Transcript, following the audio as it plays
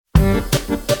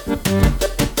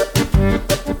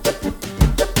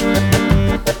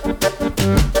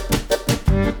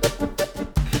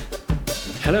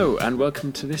and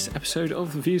welcome to this episode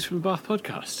of the Views from the Bath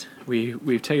podcast.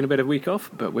 We've taken a bit of a week off,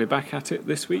 but we're back at it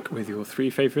this week with your three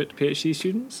favourite PhD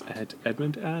students, Ed,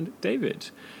 Edmund and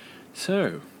David.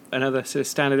 So, another sort of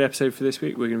standard episode for this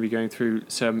week. We're going to be going through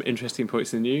some interesting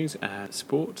points in the news and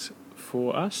sport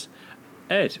for us.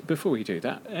 Ed, before we do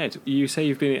that, Ed, you say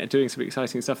you've been doing some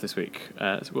exciting stuff this week.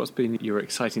 So what's been your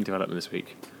exciting development this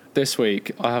week? This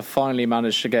week, I have finally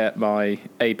managed to get my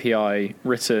API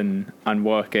written and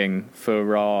working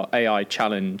for our AI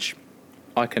challenge.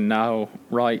 I can now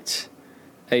write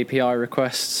API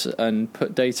requests and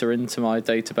put data into my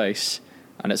database,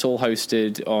 and it's all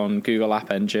hosted on Google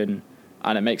App Engine,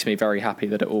 and it makes me very happy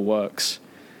that it all works,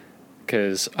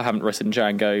 because I haven't written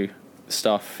Django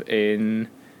stuff in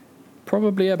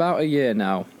probably about a year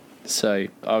now, so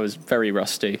I was very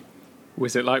rusty.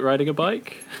 Was it like riding a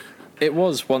bike? It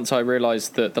was, once I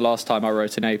realised that the last time I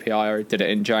wrote an API, I did it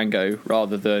in Django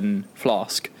rather than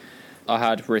Flask. I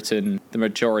had written the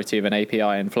majority of an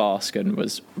API in Flask and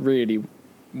was really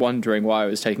wondering why it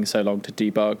was taking so long to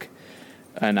debug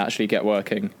and actually get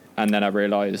working. And then I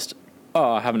realised,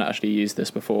 I haven't actually used this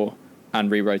before,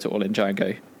 and rewrote it all in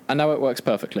Django. And now it works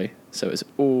perfectly, so it's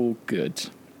all good.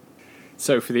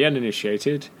 So for the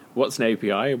uninitiated, what's an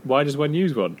API? Why does one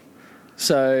use one?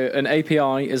 So an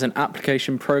API is an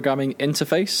application programming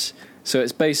interface. So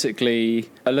it's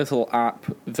basically a little app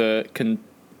that can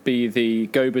be the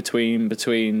go-between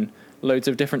between loads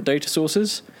of different data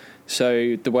sources.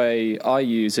 So the way I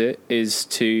use it is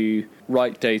to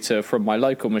write data from my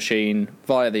local machine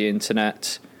via the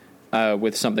internet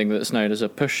with something that's known as a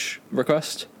push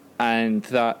request. And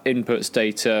that inputs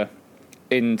data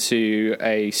into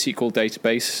a SQL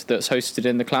database that's hosted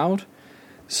in the cloud.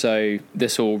 So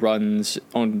this all runs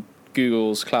on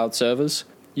Google's cloud servers.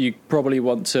 You probably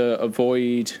want to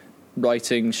avoid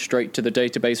writing straight to the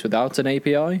database without an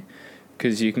API,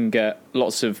 because you can get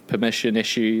lots of permission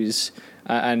issues,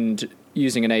 and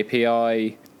using an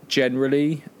API,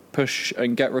 generally push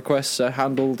and get requests are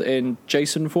handled in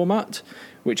JSON format,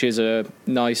 which is a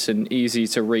nice and easy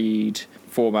to read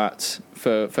format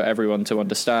for everyone to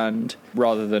understand,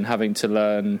 rather than having to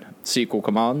learn SQL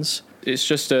commands. It's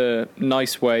just a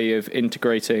nice way of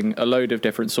integrating a load of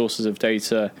different sources of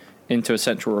data into a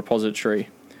central repository,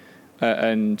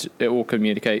 and it all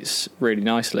communicates really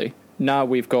nicely. Now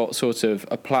we've got sort of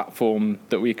a platform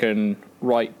that we can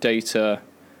write data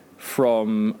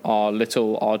from our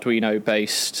little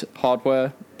Arduino-based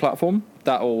hardware platform.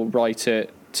 That will write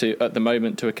it at the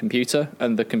moment to a computer,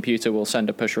 and the computer will send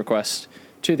a push request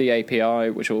to the API,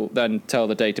 which will then tell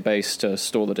the database to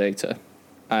store the data.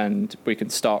 And we can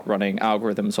start running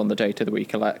algorithms on the data that we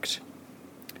collect.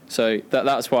 So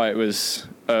that's why it was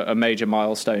a major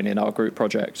milestone in our group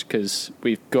project, because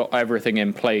we've got everything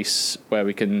in place where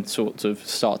we can sort of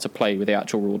start to play with the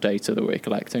actual raw data that we're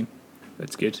collecting.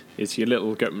 That's good. It's your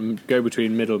little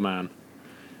go-between middleman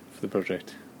for the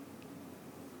project.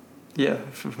 Yeah,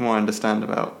 from what I understand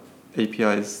about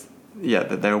APIs,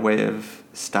 that they're a way of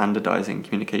standardizing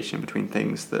communication between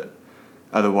things that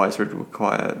otherwise would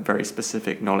require very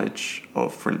specific knowledge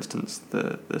of, for instance,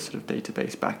 the sort of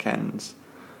database backends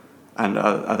and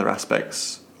other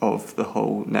aspects of the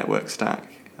whole network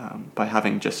stack. By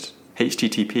having just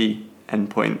HTTP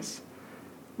endpoints,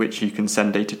 which you can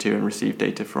send data to and receive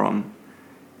data from,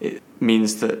 it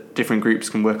means that different groups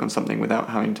can work on something without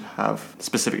having to have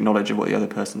specific knowledge of what the other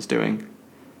person's doing.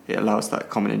 It allows that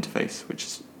common interface, which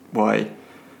is why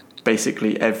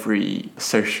basically every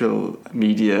social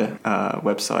media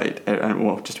website,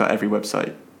 and just about every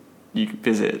website you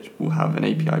visit, will have an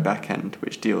API backend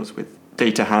which deals with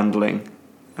data handling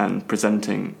and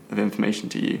presenting of information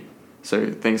to you.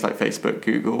 So things like Facebook,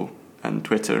 Google, and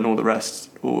Twitter, and all the rest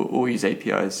all use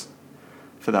APIs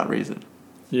for that reason.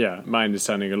 Yeah, my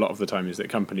understanding a lot of the time is that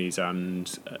companies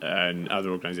and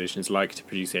other organisations like to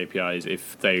produce APIs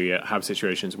if they have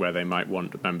situations where they might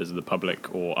want members of the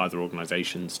public or other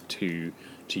organisations to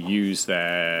use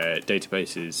their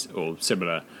databases or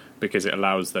similar, because it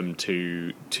allows them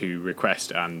to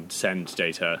request and send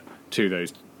data to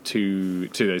those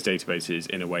databases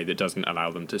in a way that doesn't allow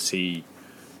them to see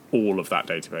all of that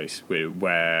database,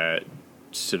 where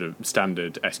sort of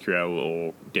standard SQL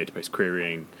or database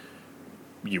querying,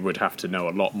 you would have to know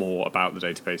a lot more about the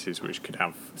databases, which could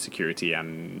have security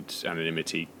and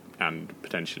anonymity and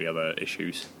potentially other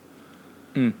issues.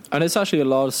 And it's actually a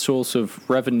large source of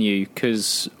revenue,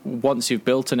 because once you've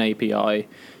built an API,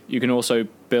 you can also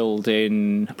build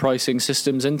in pricing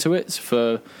systems into it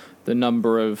for the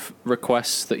number of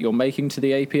requests that you're making to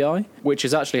the API, which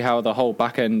is actually how the whole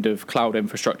back end of cloud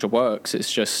infrastructure works.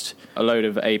 It's just a load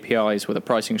of APIs with a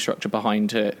pricing structure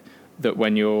behind it that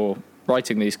when you're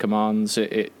writing these commands,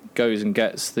 it goes and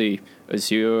gets the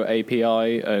Azure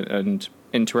API and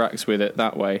interacts with it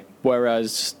that way.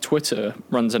 Whereas Twitter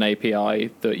runs an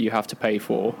API that you have to pay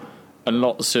for, and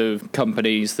lots of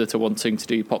companies that are wanting to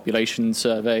do population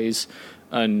surveys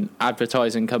and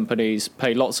advertising companies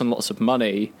pay lots and lots of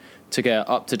money to get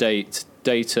up-to-date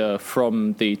data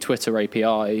from the Twitter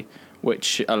API,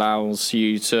 which allows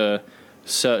you to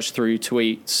search through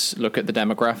tweets, look at the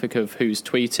demographic of who's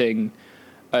tweeting,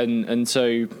 and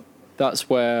so that's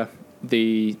where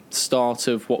the start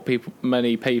of what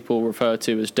many people refer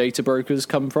to as data brokers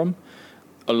come from.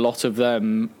 A lot of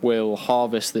them will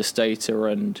harvest this data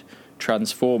and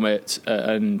transform it,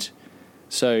 and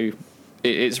so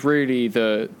it's really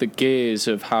the gears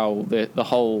of how the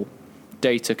whole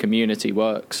data community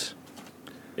works.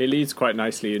 It leads quite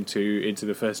nicely into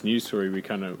the first news story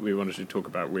we wanted to talk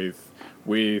about with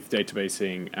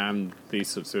databasing and these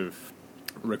sorts of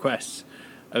requests.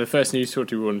 The first news story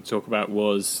we wanted to talk about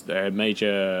was a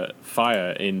major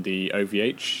fire in the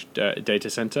OVH data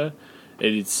center.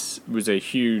 It was a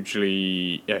huge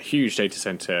data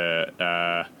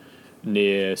center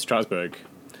near Strasbourg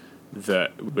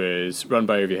that was run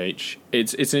by OVH.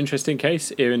 It's an interesting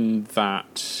case in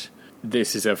that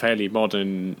this is a fairly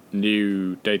modern,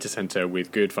 new data center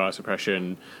with good fire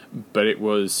suppression, but it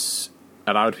was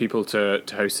allowed people to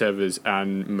host servers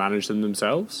and manage them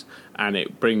themselves. And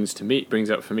it brings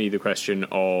up for me the question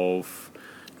of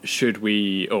should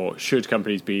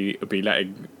companies be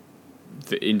letting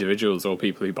the individuals or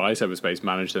people who buy server space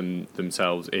manage them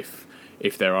themselves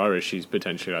if there are issues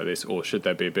potentially like this, or should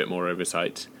there be a bit more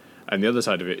oversight? And the other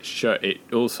side of it, it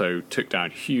also took down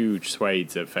huge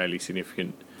swathes of fairly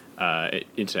significant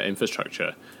internet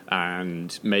infrastructure,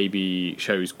 and maybe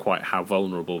shows quite how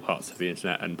vulnerable parts of the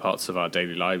internet and parts of our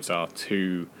daily lives are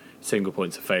to single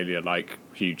points of failure like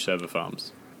huge server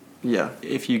farms. Yeah,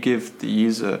 if you give the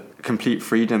user complete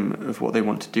freedom of what they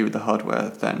want to do with the hardware,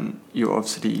 then you're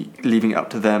obviously leaving it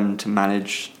up to them to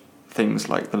manage things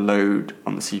like the load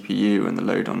on the CPU and the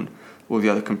load on all the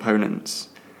other components.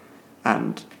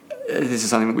 And this is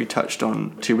something that we touched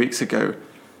on 2 weeks ago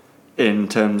in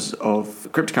terms of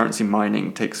cryptocurrency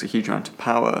mining takes a huge amount of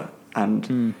power,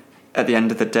 and at the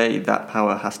end of the day, that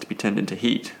power has to be turned into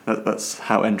heat. That's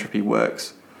how entropy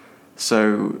works.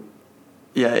 So,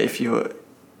 yeah, if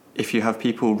you have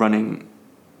people running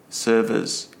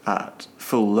servers at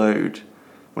full load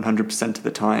 100% of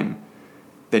the time,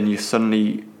 then you're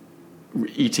suddenly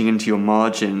eating into your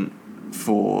margin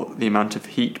for the amount of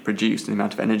heat produced and the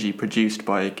amount of energy produced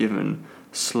by a given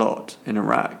slot in a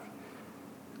rack.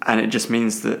 And it just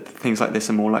means that things like this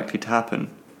are more likely to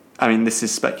happen. I mean, this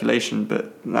is speculation,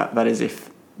 but that is if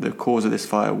the cause of this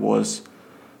fire was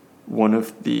one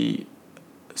of the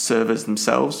servers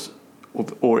themselves,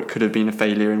 or it could have been a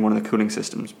failure in one of the cooling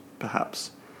systems,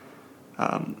 perhaps,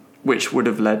 which would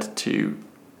have led to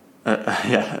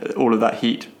all of that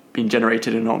heat being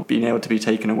generated and not being able to be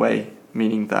taken away,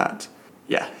 meaning that,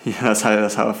 that's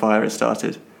how a fire is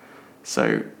started.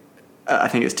 So I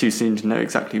think it's too soon to know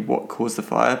exactly what caused the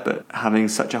fire, but having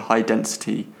such a high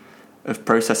density of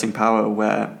processing power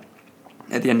where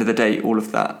at the end of the day all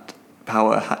of that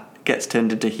power gets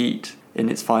turned into heat in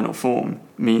its final form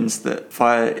means that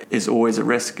fire is always a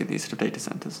risk in these sort of data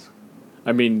centers.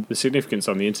 I mean, the significance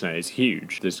on the internet is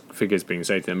huge. There's figures being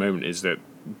stated at the moment is that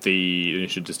the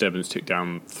initial disturbance took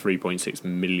down 3.6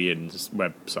 million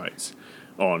websites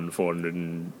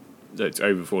on it's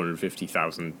over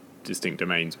 450,000 distinct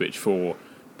domains, which for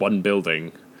one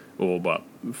building, or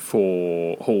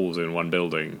 4 halls in one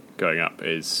building going up,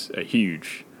 is a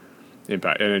huge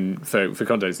impact. And for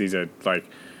context, these are like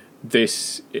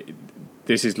this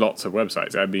is lots of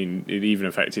websites. I mean, it even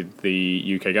affected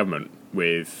the UK government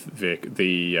with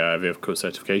the vehicle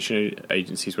certification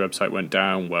agency's website went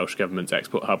down. Welsh government's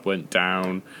export hub went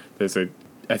down.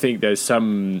 I think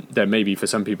there may be for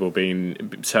some people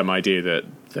being some idea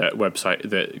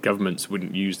that governments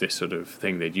wouldn't use this sort of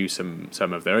thing. They'd use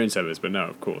some of their own servers, but no,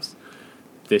 of course,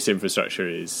 this infrastructure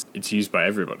it's used by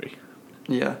everybody.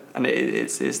 Yeah, and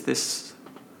it's this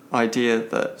idea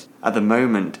that at the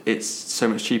moment it's so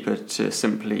much cheaper to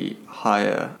simply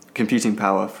hire computing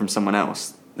power from someone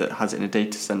else that has it in a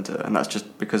data center, and that's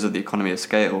just because of the economy of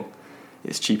scale.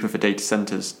 It's cheaper for data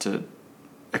centers to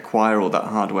acquire all that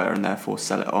hardware and therefore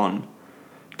sell it on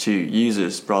to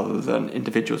users rather than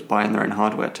individuals buying their own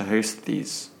hardware to host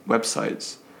these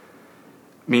websites.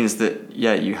 Means that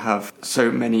you have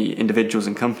so many individuals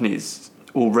and companies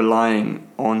all relying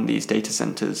on these data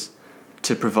centers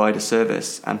to provide a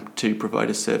service, and to provide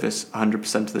a service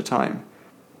 100% of the time.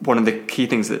 One of the key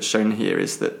things that's shown here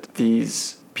is that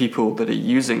these people that are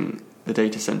using the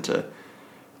data center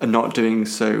are not doing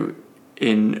so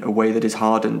in a way that is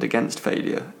hardened against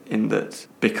failure, in that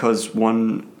because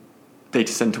one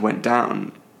data center went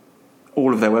down,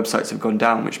 all of their websites have gone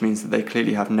down, which means that they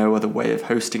clearly have no other way of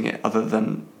hosting it other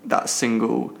than that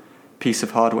single piece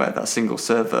of hardware, that single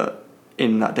server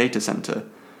in that data center,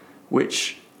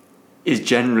 which is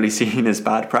generally seen as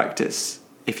bad practice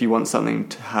if you want something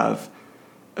to have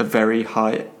a very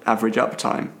high average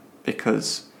uptime,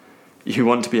 because you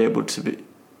want to be able to be,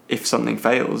 if something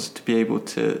fails, to be able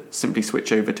to simply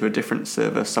switch over to a different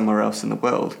server somewhere else in the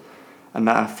world, and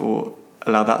therefore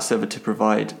allow that server to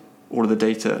provide all of the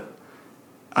data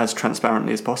as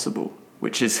transparently as possible,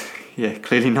 which is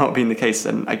clearly not been the case.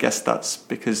 And I guess that's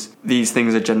because these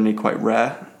things are generally quite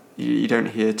rare. You don't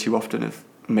hear too often of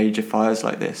major fires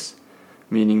like this,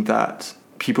 meaning that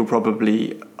people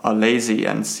probably are lazy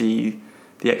and see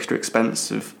the extra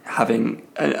expense of having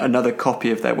another copy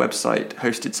of their website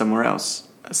hosted somewhere else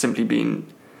simply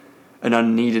being an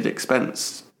unneeded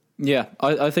expense. Yeah,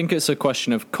 I think it's a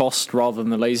question of cost rather than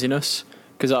the laziness.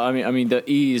 Because I mean, the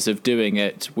ease of doing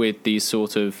it with these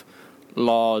sort of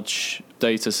large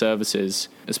data services,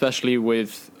 especially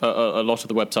with a lot of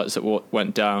the websites that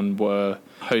went down were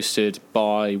hosted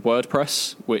by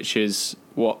WordPress, which is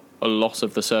what a lot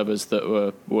of the servers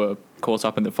that were caught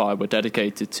up in the fire were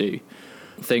dedicated to.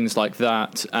 Things like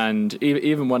that. And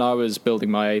even when I was building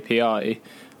my API,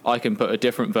 I can put a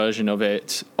different version of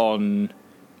it on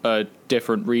a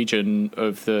different region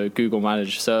of the Google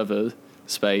managed server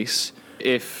space.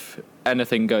 If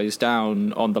anything goes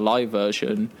down on the live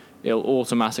version, it'll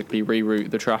automatically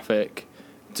reroute the traffic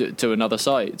to another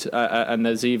site. And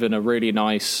there's even a really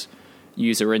nice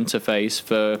user interface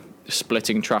for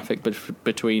splitting traffic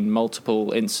between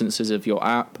multiple instances of your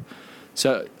app.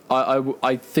 So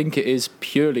I think it is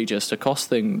purely just a cost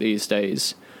thing these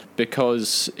days,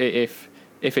 because if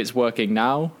it's working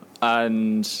now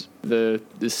and the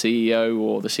CEO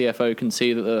or the CFO can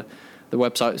see that the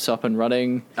website's up and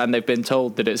running and they've been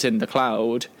told that it's in the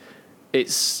cloud,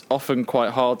 it's often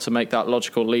quite hard to make that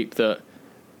logical leap that,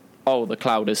 the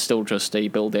cloud is still just a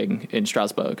building in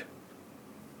Strasbourg.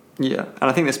 Yeah, and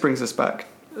I think this brings us back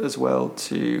as well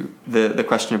to the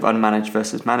question of unmanaged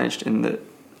versus managed, in that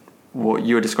what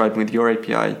you were describing with your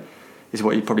API is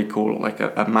what you'd probably call like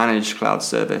a managed cloud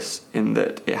service, in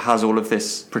that it has all of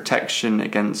this protection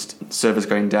against servers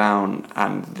going down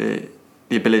and the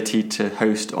ability to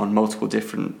host on multiple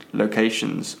different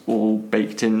locations all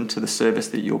baked into the service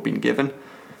that you're being given.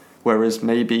 Whereas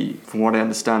maybe, from what I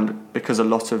understand, because a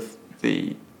lot of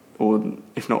or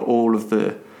if not all of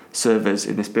the servers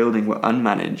in this building were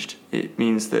unmanaged, it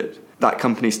means that that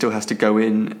company still has to go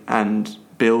in and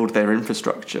build their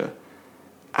infrastructure,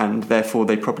 and therefore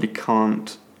they probably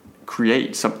can't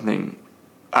create something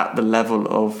at the level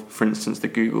of, for instance, the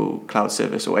Google Cloud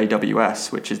Service or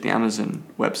AWS, which is the Amazon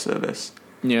Web Service.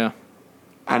 Yeah.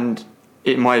 And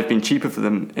it might have been cheaper for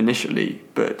them initially,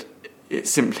 but it's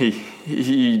simply,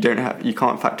 you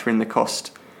can't factor in the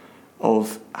cost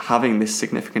of having this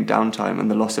significant downtime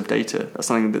and the loss of data. That's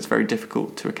something that's very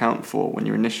difficult to account for when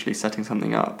you're initially setting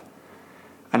something up.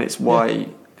 And it's why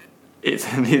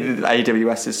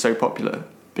AWS is so popular,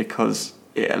 because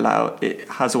it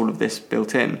has all of this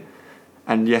built in.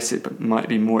 And yes, it might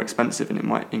be more expensive and it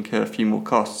might incur a few more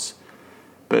costs,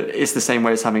 but it's the same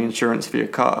way as having insurance for your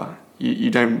car.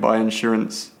 You don't buy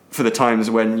insurance for the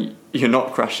times when you're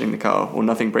not crashing the car or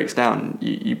nothing breaks down.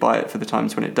 You buy it for the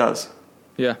times when it does.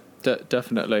 Yeah,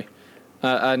 definitely.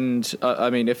 And I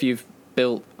mean, if you've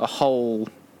built a whole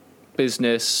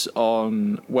business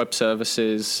on web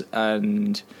services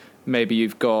and maybe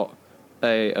you've got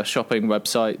a shopping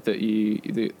website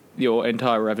that your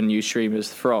entire revenue stream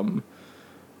is from,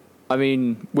 I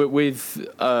mean, with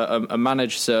a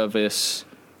managed service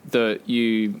that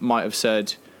you might have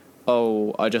said,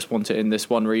 I just want it in this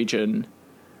one region,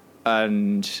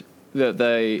 and that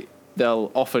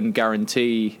they'll often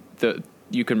guarantee that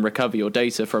you can recover your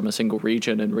data from a single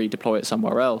region and redeploy it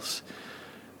somewhere else.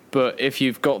 But if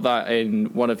you've got that in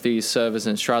one of these servers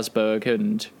in Strasbourg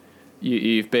and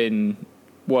you've been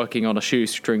working on a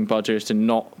shoestring budget and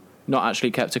not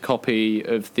actually kept a copy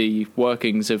of the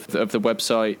workings of the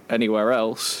website anywhere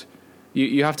else,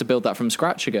 you have to build that from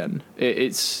scratch again.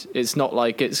 It's not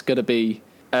like it's going to be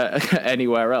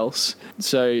anywhere else.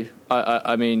 So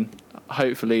I mean,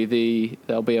 hopefully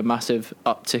there'll be a massive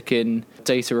uptick in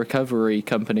data recovery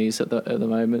companies at the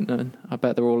moment, and I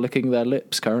bet they're all licking their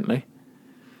lips currently.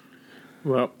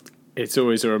 Well, it's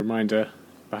always a reminder,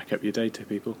 back up your data,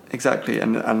 people. Exactly,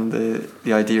 and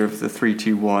the idea of the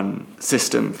 3-2-1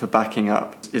 system for backing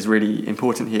up is really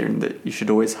important here, in that you should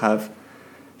always have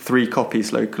 3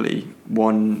 copies locally,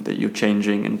 1 that you're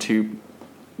changing and 2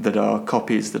 that are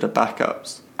copies that are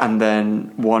backups, and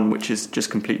then one which is just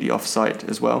completely off-site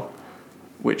as well,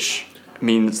 which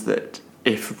means that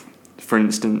if, for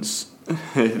instance,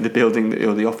 the building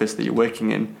or the office that you're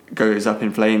working in goes up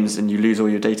in flames and you lose all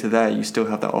your data there, you still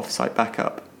have that off-site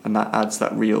backup, and that adds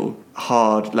that real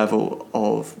hard level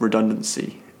of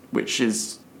redundancy, which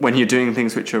is, when you're doing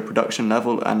things which are production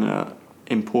level and are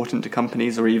important to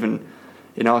companies, or even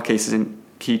in our cases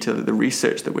key to the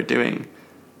research that we're doing,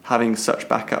 having such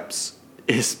backups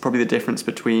is probably the difference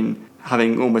between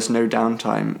having almost no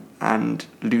downtime and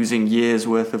losing years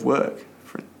worth of work.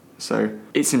 So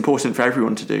it's important for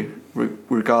everyone to do,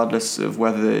 regardless of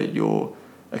whether you're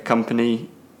a company,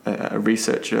 a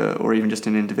researcher, or even just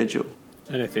an individual.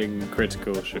 Anything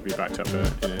critical should be backed up in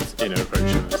an approach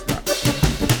as that.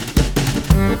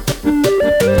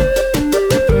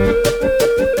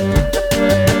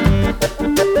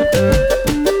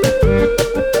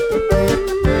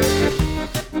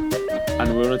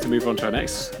 And we wanted to move on to our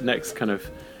next kind of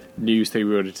news thing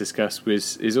we wanted to discuss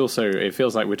is also, it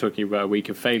feels like we're talking about a week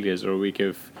of failures or a week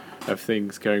of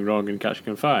things going wrong and catching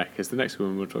on fire, because the next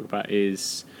one we'll talk about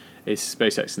is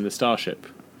SpaceX and the Starship.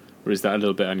 Or is that a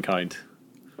little bit unkind?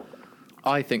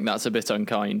 I think that's a bit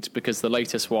unkind, because the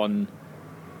latest one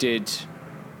did...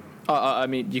 I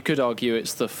mean, you could argue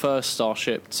it's the first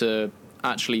Starship to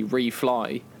actually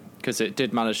refly, because it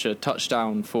did manage to touch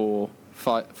down for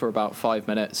about 5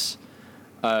 minutes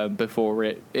before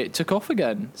it took off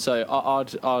again. So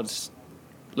I'd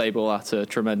label that a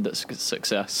tremendous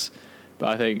success. But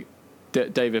I think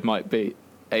David might be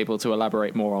able to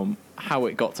elaborate more on how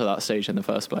it got to that stage in the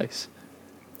first place.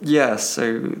 Yeah,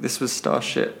 so this was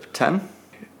Starship 10,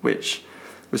 which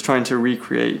was trying to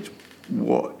recreate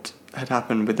what had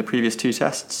happened with the previous two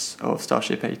tests of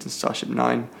Starship 8 and Starship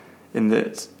 9, in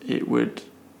that it would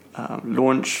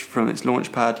launch from its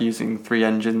launch pad using 3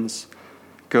 engines,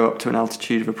 go up to an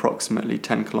altitude of approximately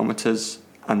 10 kilometers,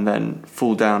 and then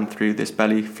fall down through this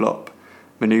belly flop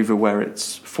maneuver where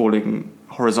it's falling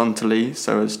horizontally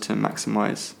so as to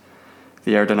maximize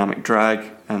the aerodynamic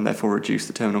drag and therefore reduce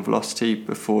the terminal velocity,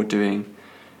 before doing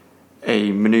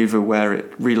a maneuver where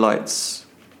it relights,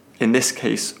 in this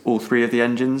case, all 3 of the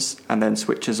engines, and then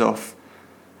switches off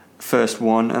first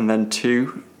 1 and then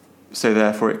 2, so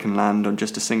therefore it can land on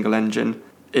just a single engine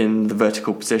in the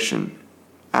vertical position.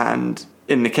 And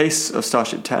in the case of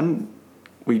Starship 10,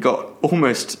 we got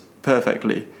almost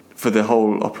perfectly for the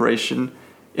whole operation,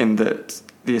 in that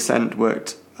the ascent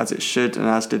worked as it should, and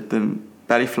as did the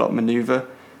belly flop maneuver.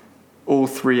 All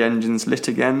 3 engines lit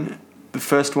again. The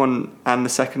first one and the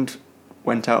second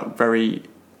went out very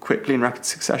quickly in rapid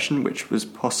succession, which was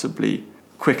possibly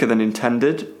quicker than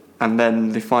intended. And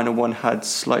then the final one had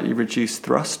slightly reduced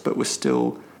thrust, but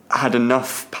had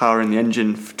enough power in the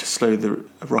engine to slow the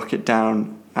rocket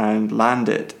down and land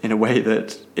it in a way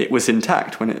that it was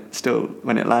intact when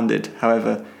it landed.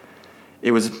 However,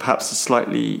 it was perhaps a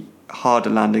slightly harder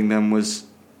landing than was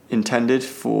intended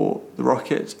for the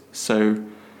rocket. So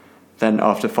then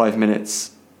after 5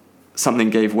 minutes, something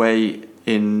gave way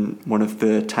in one of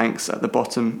the tanks at the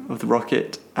bottom of the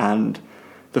rocket, and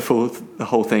the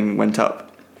whole thing went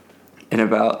up in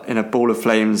a ball of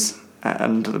flames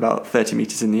and about 30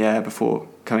 meters in the air before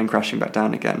coming crashing back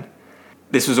down again.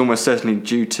 This was almost certainly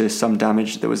due to some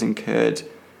damage that was incurred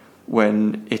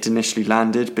when it initially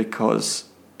landed, because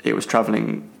it was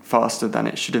travelling faster than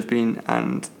it should have been,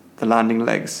 and the landing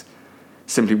legs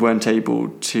simply weren't able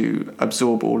to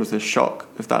absorb all of the shock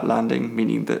of that landing,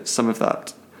 meaning that some of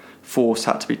that force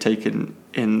had to be taken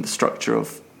in the structure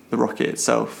of the rocket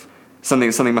itself.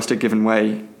 Something must have given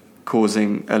way,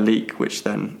 causing a leak, which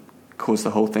then caused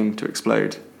the whole thing to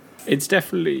explode.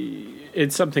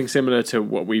 It's something similar to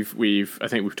what we've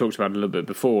talked about a little bit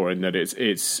before, in that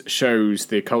it shows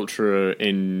the culture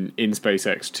in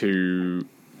SpaceX to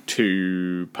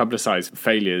publicize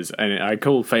failures, and I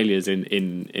call failures in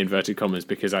inverted commas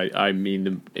because I mean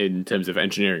them in terms of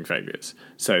engineering failures.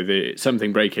 So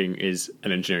something breaking is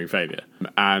an engineering failure,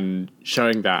 and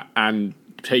showing that and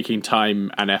taking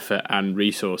time and effort and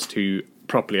resource to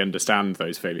properly understand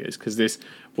those failures, because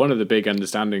one of the big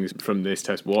understandings from this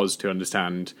test was to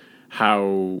understand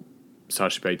how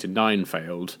Starship 8 and 9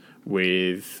 failed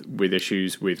with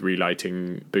issues with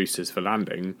relighting boosters for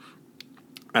landing,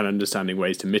 and understanding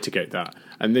ways to mitigate that.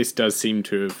 And this does seem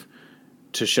to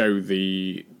show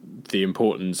the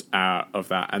importance of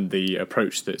that and the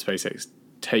approach that SpaceX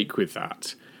take with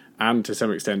that, and to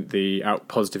some extent the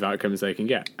positive outcomes they can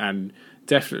get. And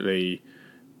definitely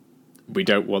we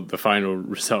don't want the final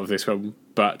result of this one,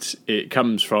 but it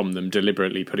comes from them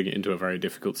deliberately putting it into a very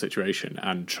difficult situation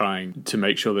and trying to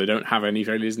make sure they don't have any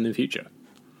failures in the future.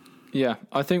 Yeah,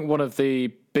 I think one of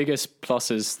the biggest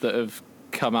pluses that have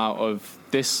come out of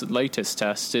this latest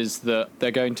test is that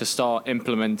they're going to start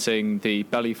implementing the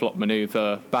belly flop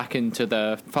maneuver back into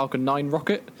their Falcon 9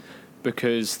 rocket,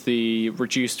 because the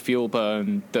reduced fuel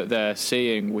burn that they're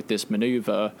seeing with this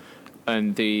maneuver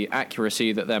and the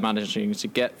accuracy that they're managing to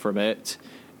get from it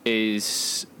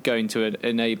is going to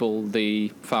enable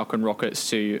the Falcon rockets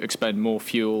to expend more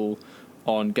fuel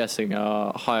on getting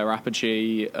a higher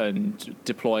apogee and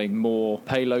deploying more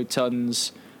payload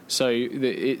tons. So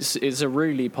it's a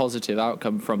really positive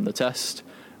outcome from the test,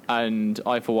 and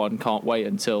I, for one, can't wait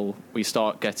until we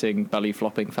start getting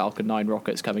belly-flopping Falcon 9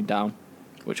 rockets coming down,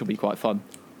 which will be quite fun.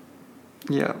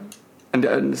 Yeah,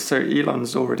 and so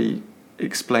Elon's already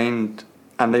explained,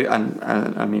 and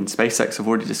I mean SpaceX have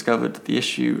already discovered the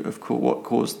issue of what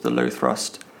caused the low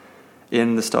thrust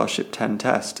in the Starship 10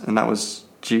 test, and that was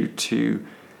due to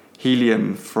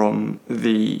helium from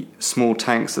the small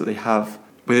tanks that they have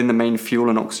within the main fuel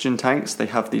and oxygen tanks. They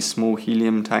have these small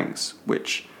helium tanks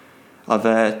which are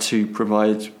there to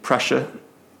provide pressure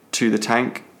to the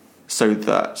tank so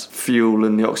that fuel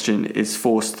and the oxygen is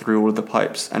forced through all of the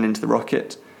pipes and into the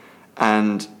rocket.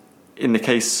 And in the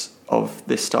case of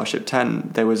this Starship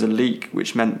 10, there was a leak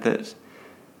which meant that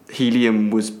helium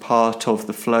was part of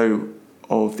the flow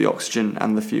of the oxygen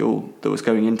and the fuel that was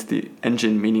going into the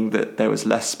engine, meaning that there was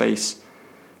less space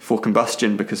for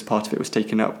combustion because part of it was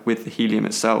taken up with the helium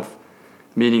itself,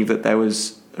 meaning that there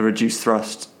was a reduced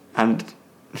thrust. And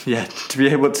yeah, to be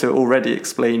able to already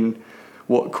explain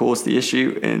what caused the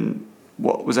issue in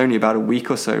what was only about a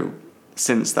week or so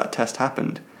since that test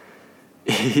happened,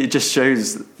 it just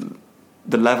shows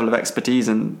the level of expertise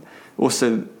and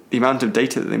also the amount of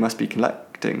data that they must be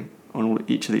collecting on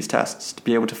each of these tests to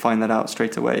be able to find that out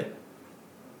straight away.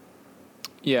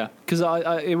 Yeah, because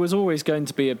it was always going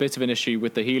to be a bit of an issue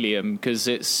with the helium, because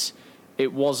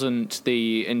it wasn't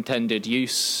the intended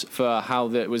use for how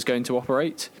that was going to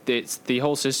operate. The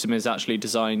whole system is actually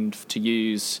designed to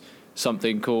use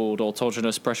something called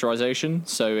autogenous pressurization,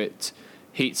 so it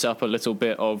heats up a little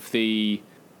bit of the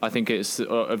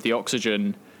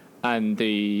oxygen and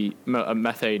the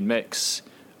methane mix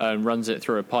and runs it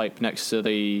through a pipe next to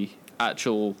the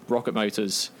actual rocket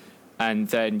motors, and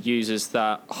then uses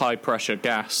that high pressure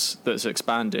gas that's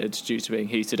expanded due to being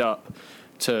heated up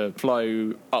to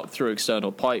flow up through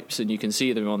external pipes, and you can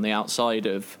see them on the outside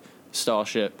of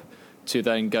Starship, to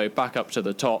then go back up to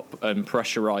the top and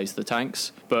pressurize the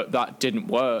tanks. But that didn't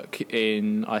work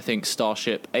in, I think,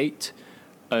 Starship 8,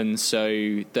 and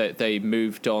so they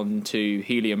moved on to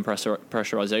helium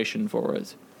pressurization for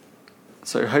it.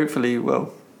 So hopefully,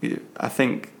 I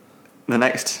think the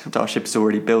next Starship is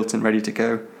already built and ready to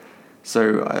go.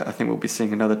 So I think we'll be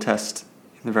seeing another test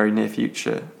in the very near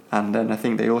future. And then I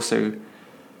think they also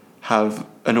have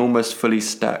an almost fully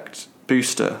stacked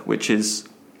booster, which is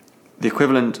the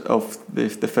equivalent of the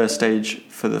first stage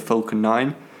for the Falcon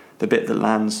 9, the bit that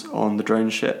lands on the drone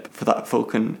ship. For that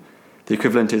Falcon, the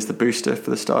equivalent is the booster for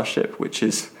the Starship, which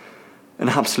is an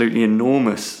absolutely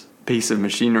enormous piece of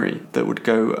machinery that would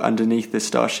go underneath this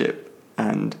Starship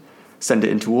and send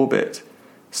it into orbit.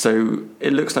 So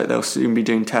it looks like they'll soon be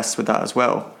doing tests with that as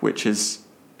well, which is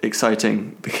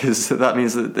exciting, because that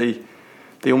means that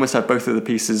they almost have both of the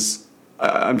pieces.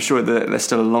 I'm sure that they're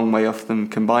still a long way off them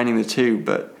combining the two,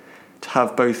 but to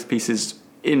have both pieces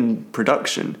in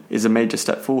production is a major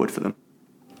step forward for them.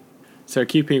 So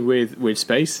keeping with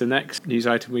space, the next news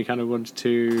item we kind of wanted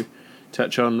to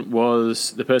touch on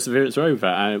was the Perseverance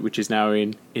rover, which is now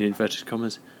in inverted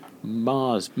commas,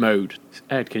 Mars mode.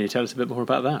 Ed, can you tell us a bit more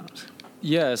about that?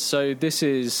 Yeah, so this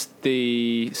is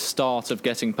the start of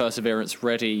getting Perseverance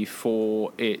ready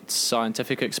for its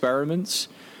scientific experiments.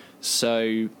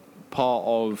 So part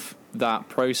of that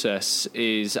process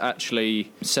is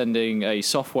actually sending a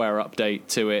software update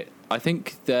to it. I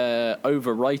think they're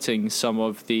overwriting some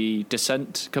of the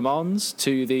descent commands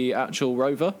to the actual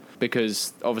rover,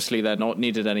 because obviously they're not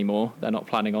needed anymore. They're not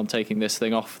planning on taking this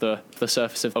thing off the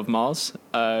surface of Mars.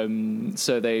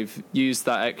 So they've used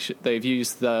they've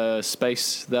used the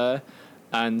space there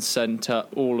and sent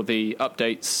all of the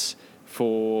updates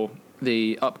for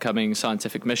the upcoming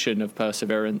scientific mission of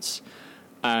Perseverance.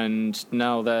 And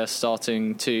now they're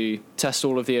starting to test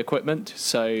all of the equipment.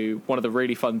 So one of the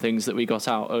really fun things that we got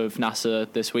out of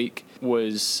NASA this week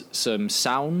was some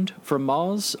sound from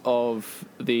Mars of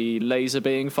the laser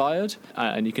being fired,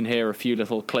 and you can hear a few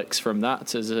little clicks from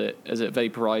that as it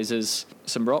vaporizes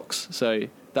some rocks. So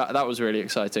that was really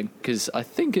exciting, because I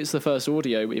think it's the first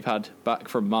audio we've had back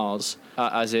from Mars,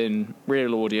 as in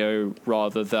real audio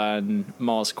rather than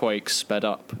Mars quakes sped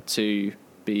up to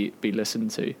be listened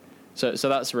to. So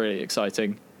that's really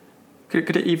exciting.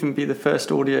 Could it even be the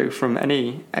first audio from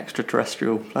any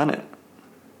extraterrestrial planet?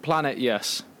 Planet,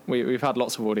 yes. We've had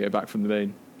lots of audio back from the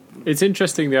moon. It's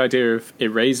interesting, the idea of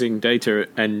erasing data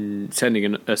and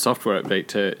sending a software update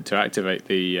to activate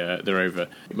the rover.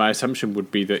 My assumption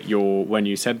would be that when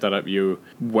you set that up, your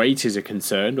weight is a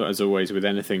concern, as always with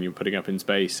anything you're putting up in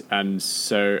space, and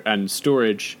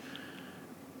storage.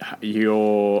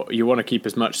 You want to keep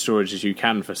as much storage as you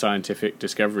can for scientific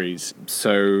discoveries.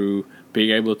 So being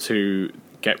able to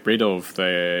get rid of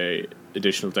the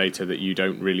additional data that you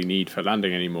don't really need for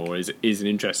landing anymore is an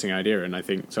interesting idea, and I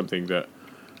think something that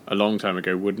a long time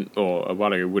ago a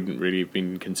while ago wouldn't really have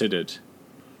been considered.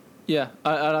 Yeah,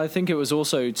 and I think it was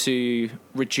also to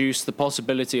reduce the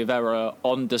possibility of error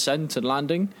on descent and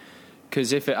landing,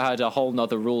 because if it had a whole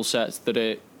nother rule set that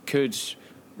it could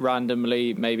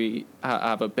randomly maybe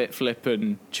have a bit flip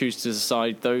and choose to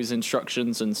decide those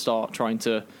instructions and start trying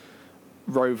to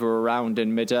rover around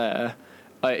in midair,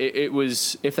 it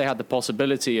was, if they had the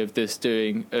possibility of this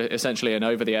doing essentially an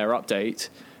over-the-air update,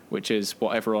 which is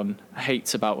what everyone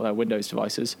hates about their Windows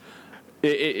devices,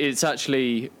 it's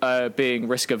actually being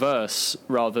risk-averse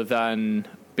rather than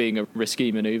being a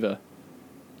risky maneuver.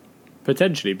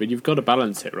 Potentially, but you've got to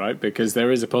balance it, right? Because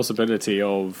there is a possibility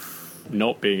of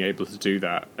not being able to do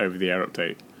that over-the-air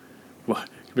update.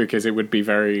 Because it would be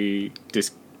very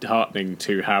disheartening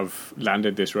to have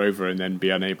landed this rover and then be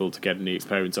unable to get any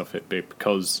experiments off it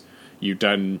because you've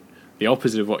done the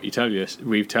opposite of what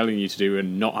we're telling you to do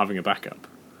and not having a backup.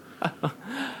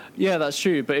 Yeah, that's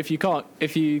true. But if you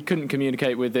couldn't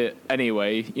communicate with it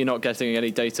anyway, you're not getting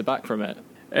any data back from it.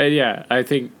 Yeah, I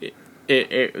think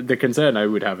the concern I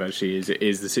would have actually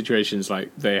is the situations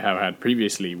like they have had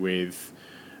previously with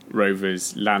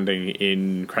rovers landing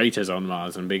in craters on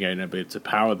Mars and being able to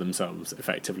power themselves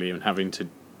effectively and having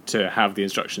to have the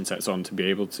instruction sets on to be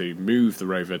able to move the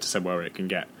rover to somewhere where it can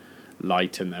get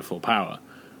light and therefore power.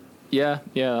 Yeah,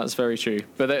 that's very true.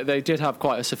 But they did have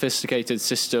quite a sophisticated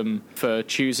system for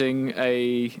choosing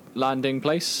a landing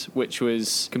place, which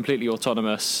was completely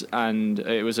autonomous, and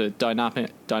it was a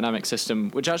dynamic system,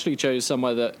 which actually chose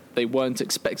somewhere that they weren't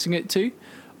expecting it to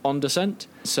on descent.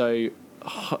 So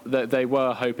they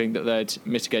were hoping that they'd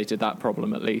mitigated that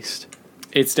problem at least.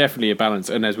 It's definitely a balance,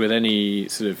 and as with any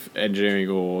sort of engineering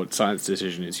or science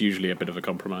decision, it's usually a bit of a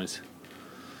compromise.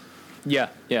 Yeah.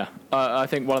 I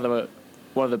think one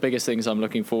of the biggest things I'm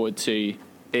looking forward to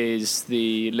is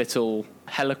the little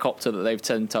helicopter that they've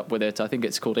sent up with it. I think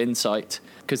it's called Insight,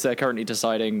 because they're currently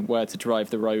deciding where to drive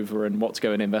the rover and what to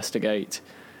go and investigate.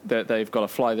 That they've got to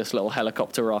fly this little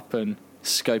helicopter up and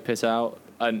scope it out,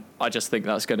 and I just think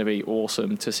that's going to be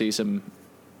awesome to see some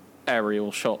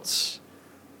aerial shots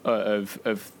of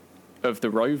the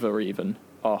rover even.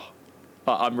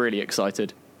 I'm really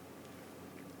excited.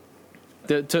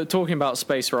 Talking about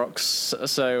space rocks,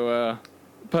 so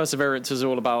Perseverance is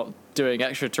all about doing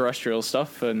extraterrestrial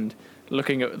stuff and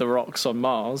looking at the rocks on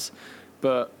Mars,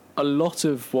 but a lot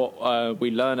of what we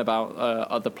learn about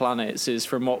other planets is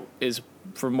from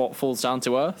what falls down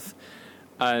to Earth.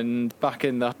 And back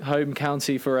in the home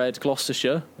county for Ed,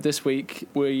 Gloucestershire, this week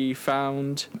we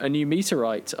found a new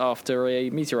meteorite after a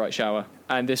meteorite shower.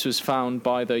 And this was found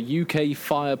by the UK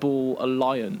Fireball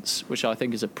Alliance, which I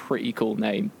think is a pretty cool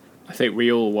name. I think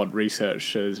we all want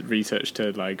research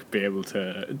to like be able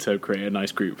to create a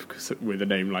nice group with a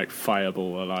name like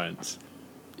Fireball Alliance.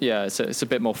 Yeah, it's a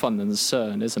bit more fun than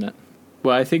CERN, isn't it?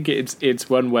 Well, I think it's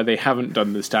one where they haven't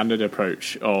done the standard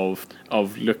approach of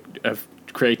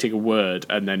creating a word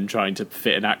and then trying to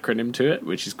fit an acronym to it,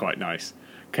 which is quite nice.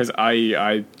 Because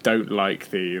I don't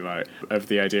like the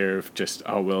idea of just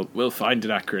we'll find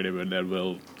an acronym and then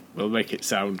we'll make it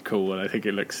sound cool, and I think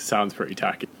it sounds pretty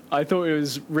tacky. I thought it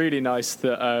was really nice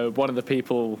that one of the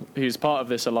people who's part of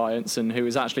this alliance and who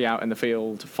was actually out in the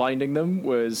field finding them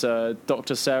was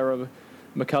Dr. Sarah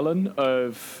McCullen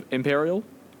of Imperial,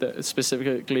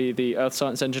 specifically the Earth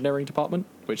Science Engineering Department,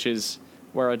 which is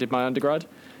where I did my undergrad.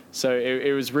 So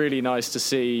it was really nice to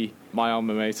see my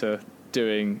alma mater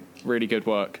doing really good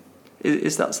work.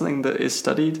 Is that something that is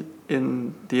studied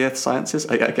in the Earth Sciences?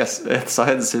 I guess Earth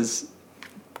Sciences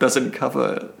doesn't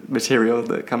cover material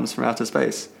that comes from outer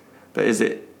space, but is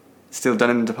it still done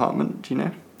in the department? Do you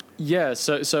know? Yeah,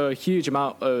 so a huge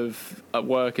amount of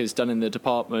work is done in the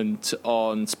department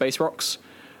on space rocks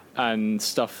and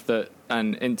stuff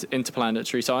and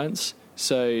interplanetary science.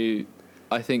 So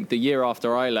I think the year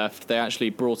after I left, they actually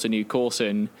brought a new course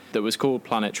in that was called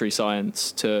Planetary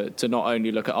Science to not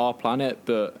only look at our planet,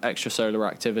 but extrasolar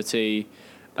activity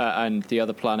and the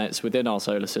other planets within our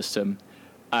solar system.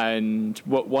 And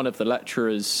one of the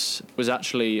lecturers was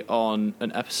actually on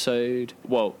an episode.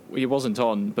 Well, he wasn't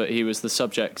on, but he was the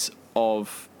subject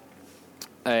of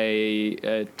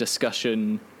a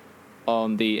discussion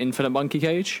on the Infinite Monkey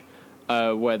Cage,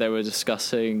 where they were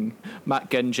discussing Matt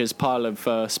Genge's pile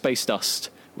of space dust,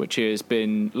 which he has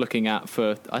been looking at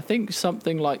for, I think,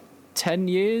 something like 10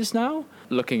 years now,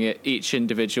 looking at each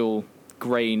individual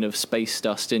grain of space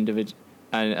dust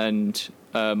and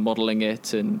modelling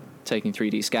it and taking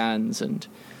 3D scans and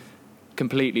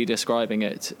completely describing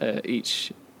it,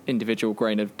 each individual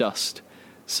grain of dust.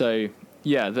 So,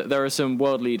 yeah, there are some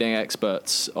world-leading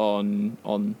experts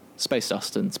on space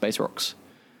dust and space rocks.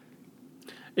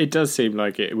 It does seem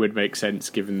like it would make sense,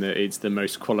 given that it's the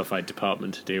most qualified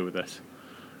department to deal with it.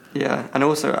 Yeah, and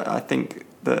also I think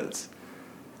that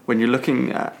when you're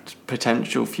looking at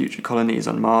potential future colonies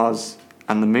on Mars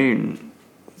and the Moon,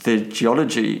 the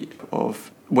geology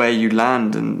of where you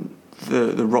land and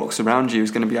the rocks around you is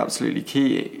going to be absolutely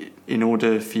key in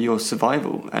order for your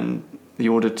survival and in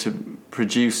order to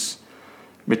produce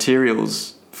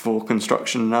materials for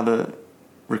construction and other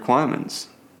requirements.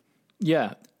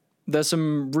 Yeah, there's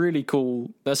some really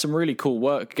cool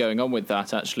work going on with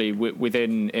that, actually,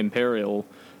 within Imperial,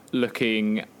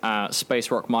 looking at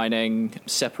space rock mining,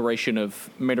 separation of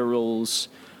minerals.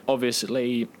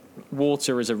 Obviously,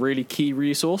 water is a really key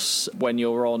resource when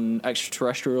you're on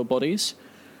extraterrestrial bodies,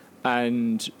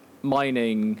 and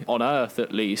mining on Earth,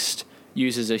 at least,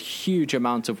 uses a huge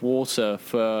amount of water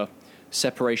for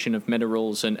separation of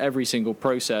minerals and every single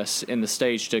process in the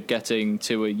stage to getting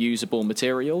to a usable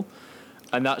material.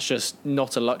 And that's just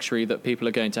not a luxury that people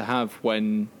are going to have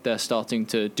when they're starting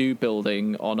to do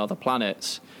building on other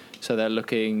planets. So they're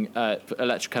looking at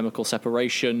electrochemical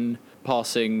separation,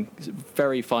 passing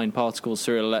very fine particles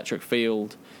through an electric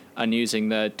field and using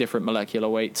their different molecular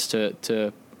weights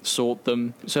to sort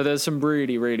them. So there's some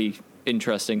really, really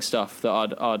interesting stuff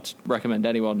that I'd recommend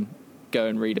anyone go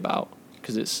and read about,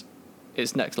 because it's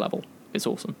next level. It's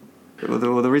awesome. Well,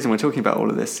 the reason we're talking about all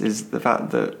of this is the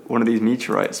fact that one of these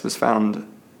meteorites was found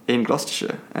in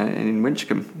Gloucestershire and in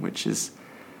Winchcombe, which is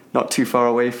not too far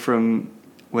away from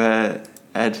where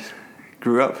Ed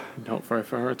grew up. Not very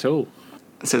far at all.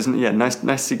 So it's, yeah, nice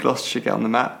to see Gloucestershire get on the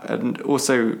map, and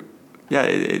also, yeah,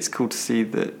 it's cool to see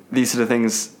that these sort of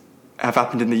things have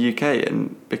happened in the UK,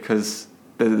 and because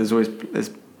there's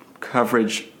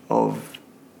coverage of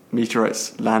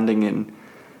meteorites landing in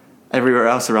everywhere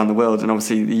else around the world, and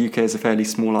obviously the UK is a fairly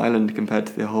small island compared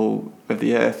to the whole of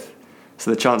the Earth, so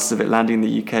the chances of it landing in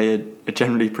the UK are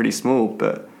generally pretty small.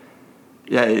 But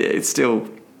yeah, it's still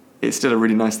a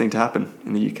really nice thing to happen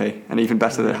in the UK, and even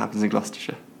better that it happens in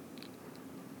Gloucestershire.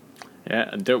 Yeah,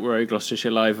 and don't worry,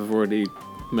 Gloucestershire Live have already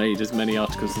made as many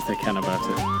articles as they can about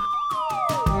it.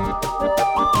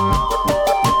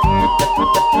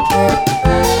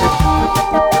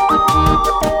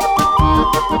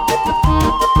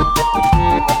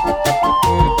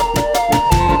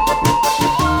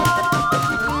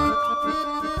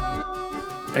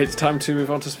 It's time to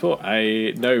move on to sport.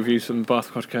 No Views from the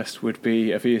Bath podcast would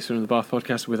be a Views from the Bath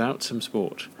podcast without some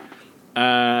sport.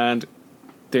 And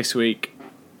this week,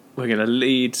 we're going to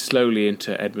lead slowly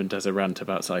into Edmund as a rant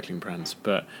about cycling brands.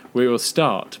 But we will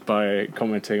start by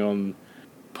commenting on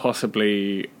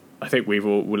possibly, I think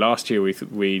last year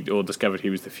we all discovered he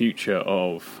was the future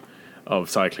of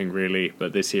cycling, really.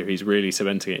 But this year he's really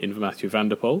cementing it in Mathieu van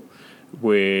der Poel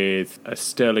with a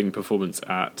sterling performance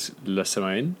at Le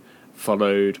Semaine,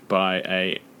 followed by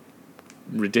a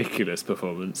ridiculous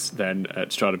performance then at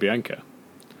Strade Bianche.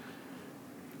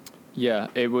 Yeah,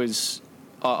 it was...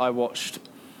 I watched,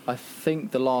 I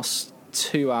think, the last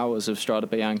 2 hours of Strade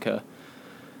Bianche,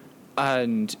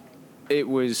 and it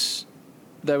was...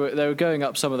 They were going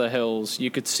up some of the hills.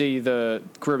 You could see the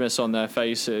grimace on their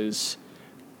faces,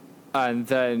 and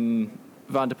then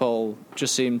Van der Poel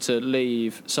just seemed to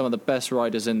leave some of the best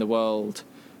riders in the world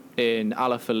in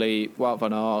Alaphilippe, Wout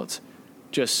van Aert,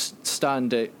 just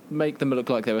make them look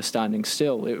like they were standing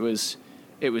still. It was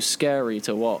scary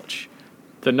to watch.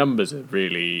 The numbers are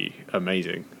really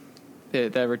amazing.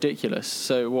 They're ridiculous.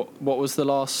 So what was the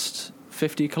last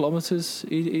 50 kilometres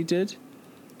he did?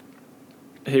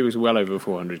 He was well over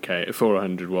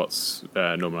 400 watts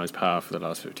normalised power for the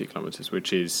last 50 kilometres,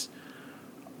 which is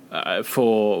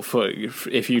for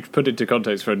if you put it into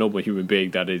context for a normal human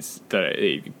being, that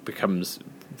it becomes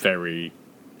very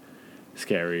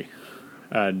scary.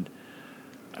 And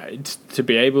to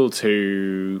be able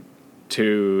to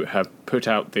have put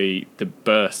out the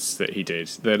bursts that he did,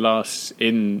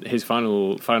 in his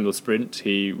final sprint,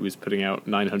 he was putting out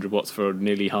 900 watts for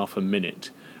nearly half a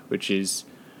minute, which is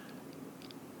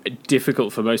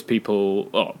difficult for most people,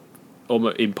 or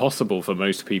almost impossible for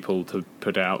most people to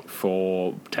put out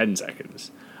for 10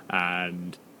 seconds.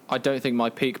 And I don't think my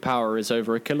peak power is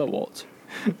over a kilowatt.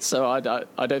 So I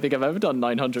don't think I've ever done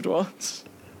 900 watts.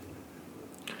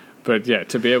 But yeah,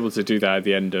 to be able to do that at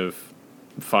the end of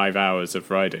 5 hours of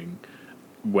riding,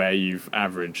 where you've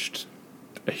averaged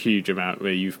a huge amount,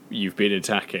 where you've been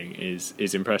attacking,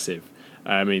 is impressive.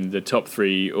 I mean, the top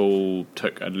three all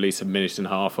took at least a minute and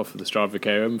a half off of the Strava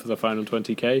KOM for the final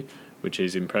 20k, which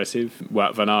is impressive.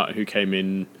 Wout van Aert, who came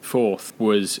in fourth,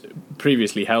 was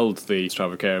previously held the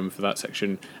Strava KOM for that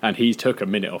section, and he took a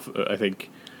minute off. I think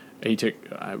he took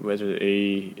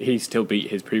he still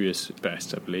beat his previous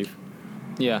best, I believe.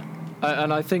 Yeah,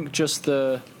 and I think just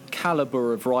the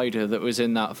calibre of rider that was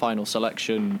in that final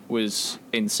selection was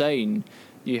insane.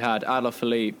 You had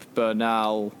Alaphilippe,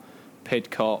 Bernal,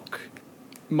 Pidcock,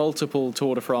 multiple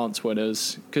Tour de France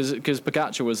winners, because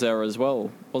Pogacar was there as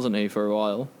well, wasn't he, for a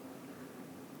while?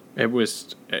 It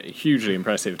was hugely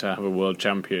impressive to have a world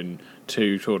champion,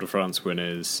 2 Tour de France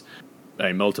winners,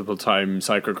 a multiple-time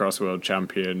cyclocross world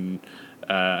champion,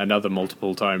 another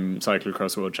multiple-time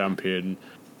cyclocross world champion,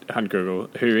 Hans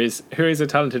Grugel, who is a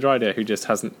talented rider who just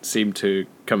hasn't seemed to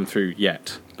come through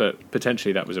yet. But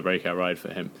potentially that was a breakout ride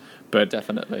for him. But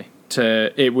definitely,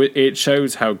 it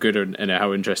shows how good and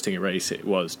how interesting a race it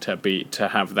was to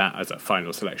have that as a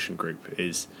final selection group.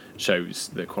 Shows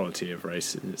the quality of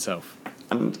race in itself.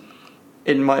 And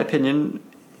in my opinion,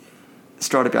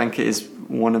 Strade Bianche is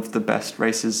one of the best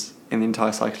races in the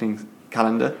entire cycling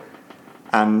calendar,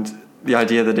 and the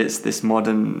idea that it's this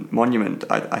modern monument,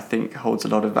 I think, holds a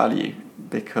lot of value,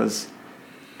 because,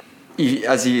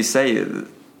 as you say,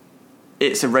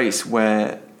 it's a race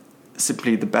where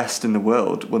simply the best in the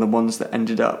world were the ones that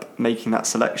ended up making that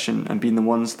selection and being the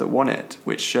ones that won it,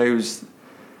 which shows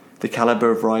the calibre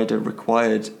of rider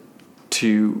required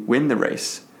to win the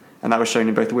race. And that was shown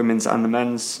in both the women's and the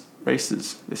men's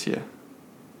races this year.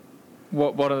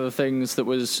 One of the things that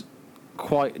was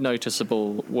quite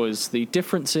noticeable was the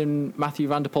difference in Mathieu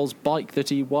van der Poel's bike that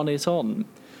he won it on.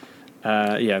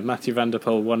 Mathieu van der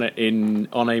Poel won it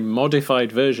on a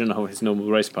modified version of his normal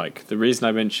race bike. The reason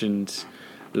I mentioned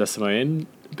Le Samoyen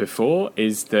before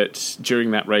is that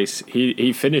during that race,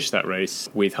 he finished that race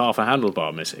with half a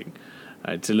handlebar missing.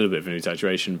 It's a little bit of an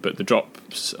exaggeration, but the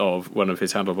drops of one of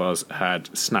his handlebars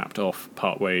had snapped off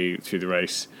partway through the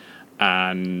race,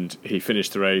 and he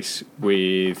finished the race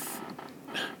with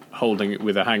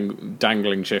a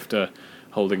dangling shifter,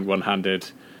 holding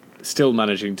one-handed, still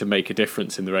managing to make a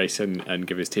difference in the race and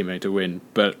give his teammate a win.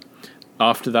 But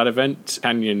after that event,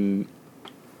 Canyon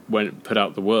put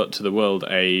out to the world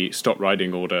a stop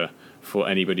riding order for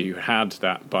anybody who had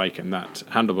that bike and that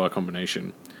handlebar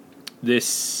combination.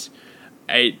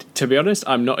 To be honest,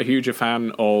 I'm not a huge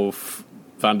fan of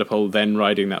Van der Poel then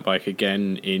riding that bike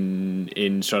again in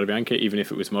Strade Bianche, even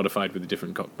if it was modified with a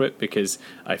different cockpit, because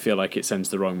I feel like it sends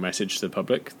the wrong message to the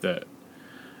public that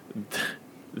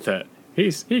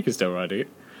he can still ride it.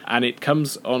 And it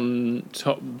comes on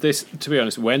top. This, to be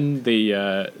honest, when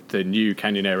the new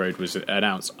Canyon Aeroad was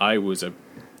announced, I was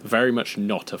very much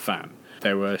not a fan.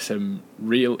 There were some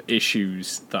real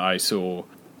issues that I saw.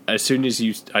 As soon as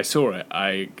I saw it,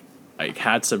 I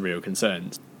had some real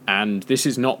concerns. And this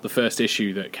is not the first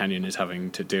issue that Canyon is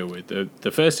having to deal with.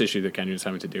 The first issue that Canyon is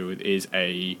having to deal with is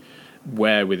a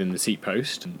wear within the seat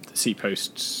post. The seat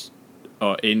posts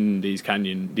are in these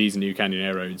new Canyon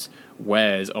Aeroads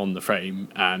wears on the frame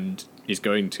and is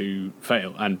going to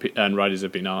fail. And riders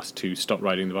have been asked to stop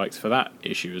riding the bikes for that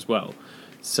issue as well.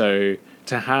 So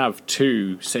to have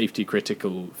 2 safety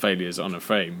critical failures on a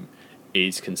frame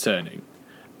is concerning.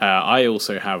 I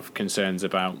also have concerns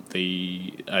about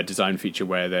the design feature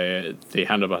where the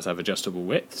handlebars have adjustable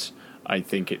widths. I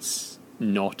think it's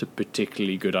not a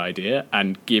particularly good idea,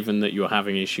 and given that you're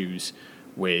having issues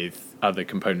with other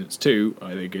components too,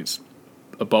 I think it's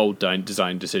a bold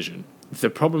design decision.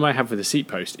 The problem I have with the seat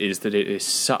post is that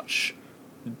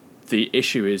the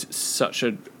issue is such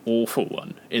an awful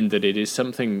one, in that it is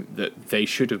something that they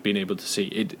should have been able to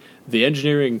see. The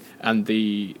engineering and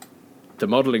the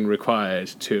modelling required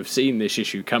to have seen this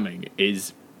issue coming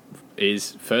is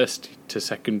first to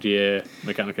second year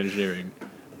mechanical engineering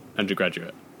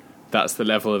undergraduate. That's the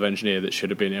level of engineer that should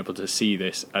have been able to see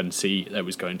this and see there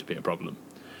was going to be a problem.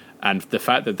 And the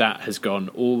fact that has gone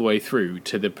all the way through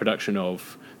to the production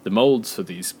of the moulds for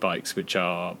these bikes, which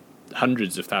are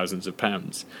hundreds of thousands of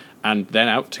pounds, and then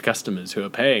out to customers who are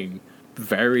paying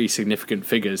very significant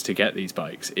figures to get these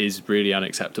bikes, is really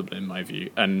unacceptable in my view.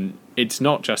 And it's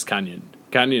not just Canyon.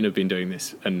 Canyon have been doing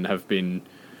this and have been...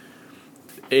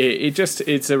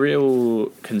 It's a real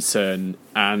concern,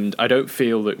 and I don't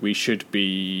feel that we should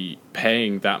be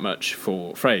paying that much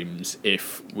for frames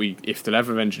if the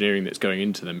level of engineering that's going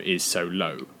into them is so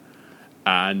low.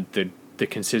 and the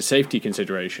safety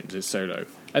considerations is so low.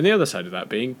 And the other side of that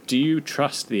being, do you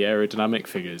trust the aerodynamic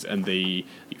figures and the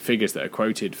figures that are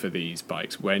quoted for these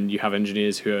bikes when you have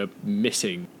engineers who are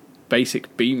missing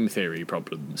basic beam theory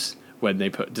problems when they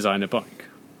design a bike?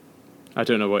 I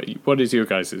don't know what is your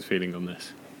guys' feeling on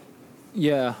this?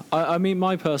 Yeah, I mean,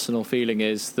 my personal feeling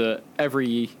is that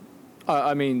the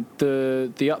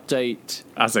update...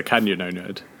 As a Canyon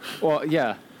nerd. Well,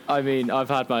 yeah, I mean, I've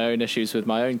had my own issues with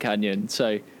my own Canyon,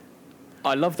 so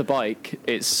I love the bike.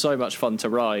 It's so much fun to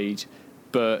ride,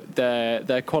 but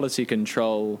their quality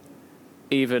control,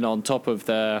 even on top of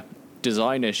their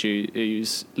design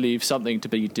issues, leave something to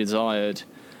be desired.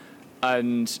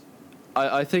 And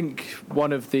I think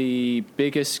one of the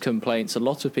biggest complaints a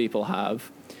lot of people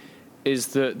have is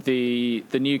that the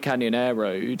new Canyon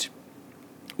Aeroad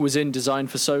was in design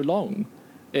for so long.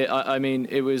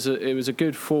 It was a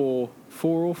good four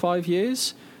or 5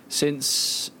 years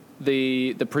since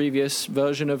the previous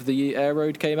version of the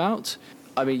Aeroad came out.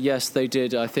 I mean, yes, they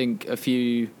did, I think, a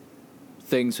few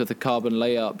things with the carbon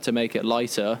layup to make it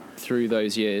lighter through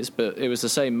those years, but it was the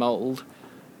same mould.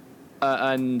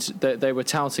 And they were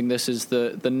touting this as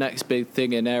the next big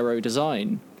thing in aero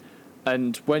design.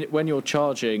 And when you're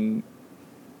charging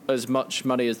as much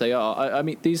money as they are, I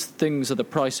mean, these things are the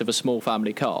price of a small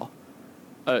family car,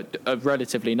 a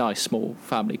relatively nice small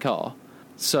family car.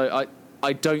 So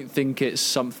I don't think it's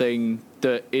something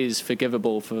that is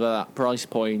forgivable for that price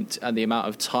point and the amount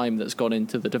of time that's gone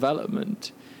into the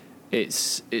development.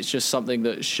 It's just something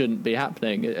that shouldn't be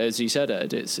happening. As you said,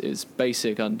 Ed, it's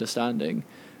basic understanding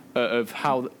of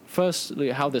how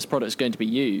this product is going to be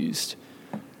used,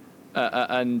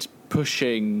 and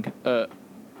pushing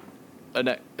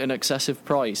an excessive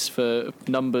price for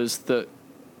numbers that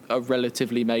are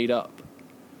relatively made up.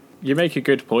 You make a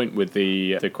good point with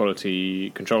the quality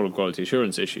control and quality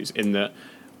assurance issues, in that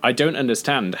I don't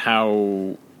understand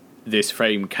how this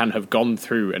frame can have gone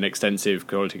through an extensive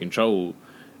quality control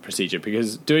procedure,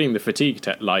 because doing the fatigue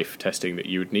life testing that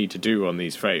you would need to do on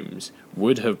these frames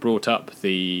would have brought up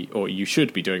or you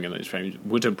should be doing on those frames,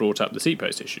 would have brought up the seat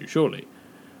post issue, surely.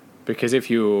 Because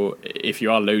if you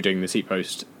are loading the seat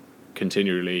post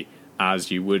continually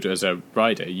as you would as a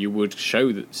rider, you would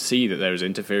see that there is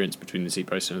interference between the seat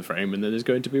post and the frame, and that there's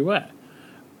going to be wear.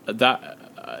 That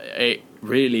it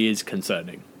really is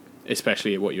concerning,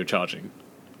 especially at what you're charging.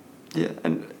 Yeah,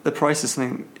 and the price is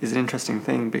an interesting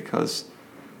thing, because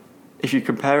if you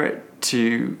compare it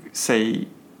to, say,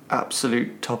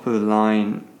 absolute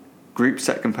top-of-the-line group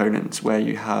set components where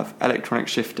you have electronic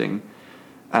shifting,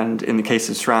 and in the case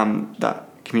of SRAM, that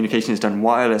communication is done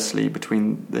wirelessly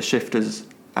between the shifters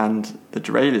and the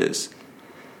derailleurs,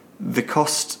 the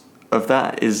cost of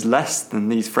that is less than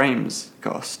these frames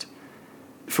cost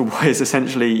for what is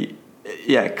essentially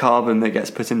carbon that gets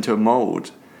put into a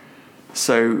mould.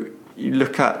 So you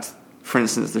look at, for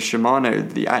instance, the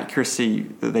Shimano, the accuracy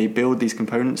that they build these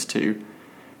components to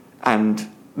and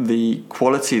the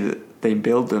quality that they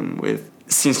build them with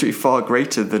seems to be far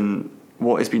greater than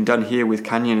what has been done here with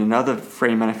Canyon and other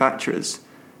frame manufacturers,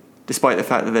 despite the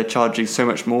fact that they're charging so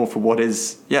much more for what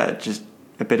is, just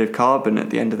a bit of carbon at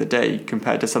the end of the day,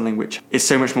 compared to something which is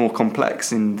so much more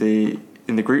complex in the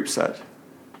group set.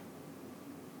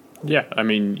 Yeah, I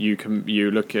mean,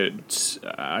 you look at,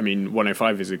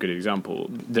 105 is a good example.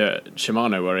 The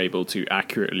Shimano are able to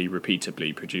accurately,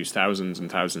 repeatably produce thousands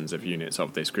and thousands of units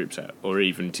of this group set, or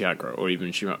even Tiagra, or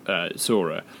even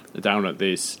Sora, down at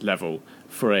this level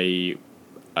for a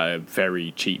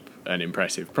very cheap and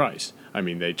impressive price. I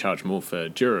mean, they charge more for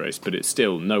Duros, but it's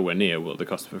still nowhere near what the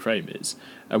cost of a frame is.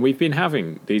 And we've been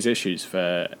having these issues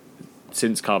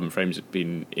since carbon frames have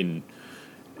been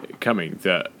coming,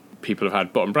 that people have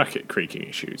had bottom bracket creaking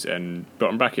issues and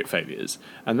bottom bracket failures,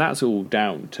 and that's all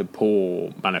down to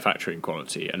poor manufacturing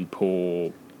quality and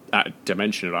poor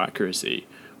dimensional accuracy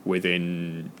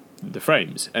within the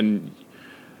frames. And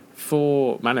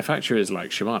for manufacturers like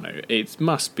Shimano, it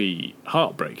must be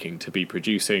heartbreaking to be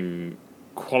producing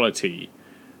quality,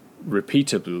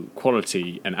 repeatable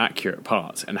quality and accurate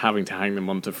parts, and having to hang them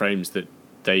onto frames that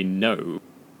they know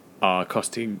are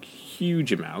costing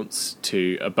huge amounts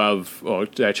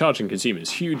they're charging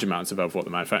consumers huge amounts above what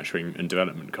the manufacturing and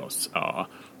development costs are,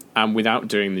 and without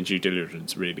doing the due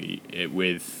diligence really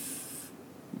with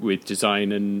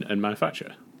design and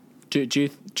manufacture. Do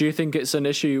you think it's an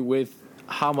issue with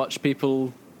how much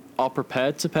people are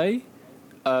prepared to pay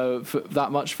for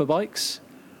that much for bikes?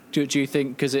 Do you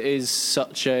think, because it is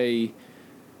such a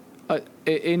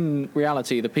in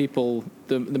reality, the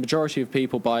majority of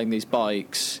people buying these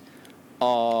bikes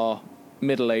are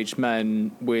middle-aged men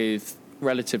with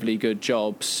relatively good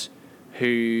jobs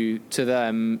who to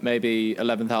them maybe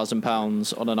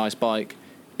 £11,000 on a nice bike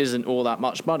isn't all that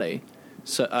much money.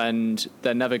 So, and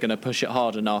they're never going to push it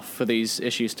hard enough for these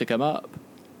issues to come up.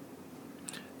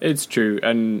 It's true,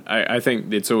 and I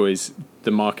think it's always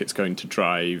the market's going to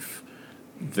drive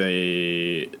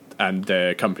the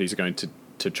companies are going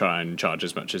to try and charge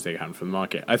as much as they can from the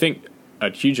market. I think a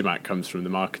huge amount comes from the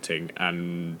marketing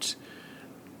and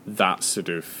that sort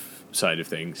of side of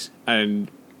things. And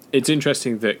it's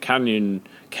interesting that Canyon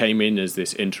came in as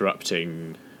this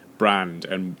interrupting brand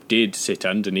and did sit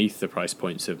underneath the price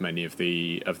points of many of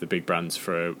the big brands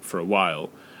for a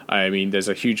while. I mean, there's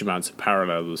a huge amount of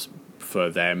parallels for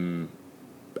them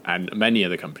and many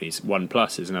other companies.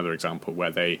 OnePlus is another example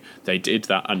where they did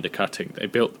that undercutting. They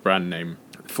built the brand name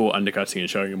for undercutting and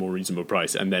showing a more reasonable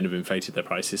price, and then have inflated their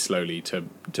prices slowly to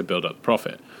build up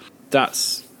profit.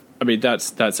 That's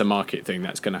a market thing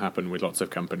that's going to happen with lots of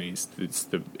companies. It's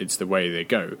the way they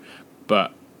go.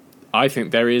 But I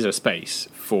think there is a space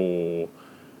for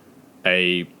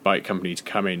a bike company to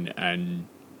come in, and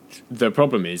the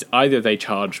problem is either they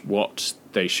charge what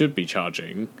they should be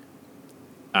charging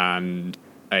and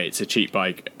it's a cheap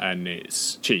bike and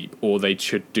it's cheap, or they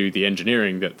should do the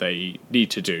engineering that they need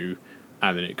to do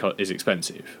and then it is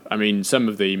expensive. I mean, some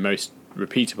of the most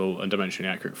repeatable and dimensionally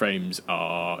accurate frames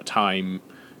are Time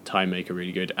make a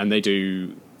really good, and they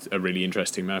do a really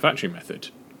interesting manufacturing method.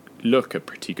 Look are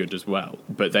pretty good as well,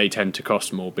 but they tend to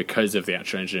cost more because of the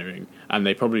actual engineering, and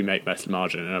they probably make less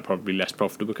margin and are probably less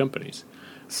profitable companies.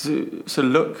 So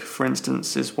Look, for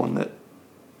instance, is one that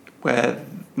where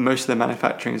most of the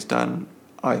manufacturing is done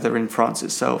either in France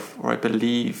itself or I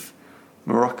believe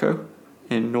Morocco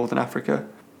in Northern Africa,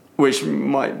 which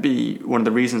might be one of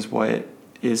the reasons why it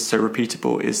is so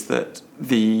repeatable, is that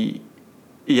the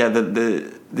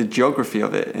geography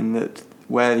of it, in that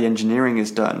where the engineering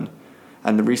is done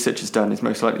and the research is done is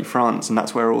most likely France, and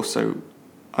that's where also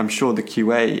I'm sure the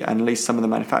QA and at least some of the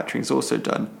manufacturing is also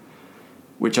done,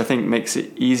 which I think makes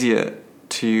it easier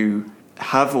to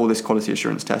have all this quality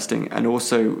assurance testing, and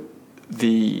also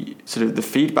the sort of the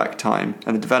feedback time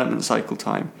and the development cycle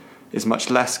time is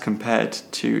much less compared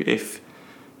to if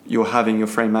you're having your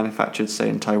frame manufactured, say,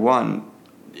 in Taiwan.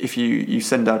 If you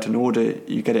send out an order,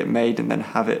 you get it made and then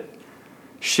have it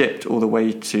shipped all the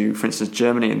way to, for instance,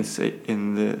 Germany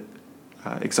in the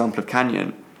example of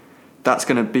Canyon, that's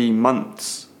going to be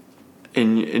months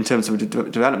in terms of a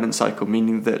development cycle,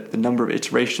 meaning that the number of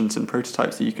iterations and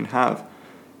prototypes that you can have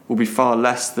will be far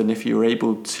less than if you were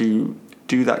able to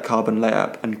do that carbon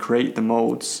layup and create the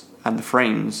molds and the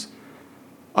frames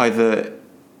either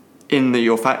in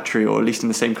your factory or at least in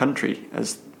the same country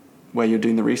as where you're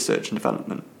doing the research and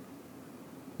development.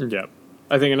 Yeah.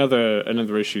 I think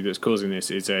another issue that's causing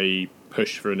this is a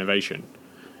push for innovation,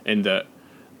 in that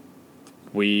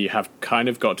we have kind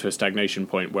of got to a stagnation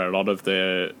point where a lot of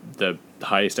the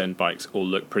highest end bikes all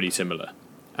look pretty similar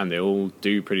and they all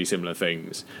do pretty similar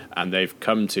things, and they've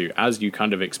come to, as you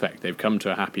kind of expect, they've come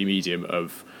to a happy medium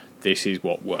of this is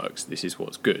what works, this is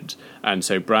what's good. And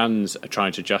so brands are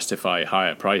trying to justify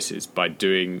higher prices by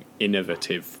doing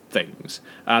innovative things.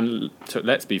 And so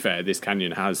let's be fair, this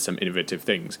Canyon has some innovative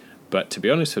things, but to be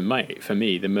honest, for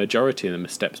me, the majority of them are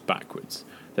steps backwards.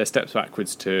 They're steps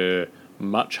backwards to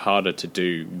much harder to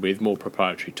do with more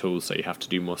proprietary tools, so you have to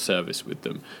do more service with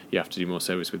them. You have to do more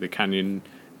service with the Canyon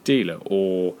dealer,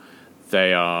 or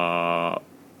they are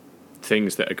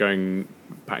things that are going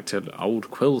back to old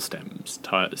quill stems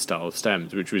style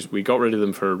stems, we got rid of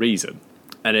them for a reason.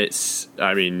 And it's,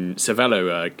 I mean,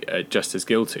 Cervelo are just as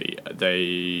guilty.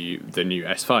 The new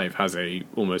S5 has a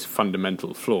almost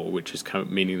fundamental flaw, which is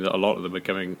meaning that a lot of them are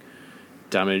going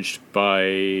damaged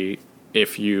by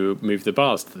if you move the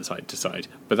bars to side.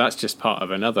 But that's just part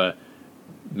of another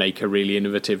make a really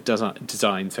innovative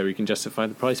design so we can justify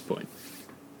the price point.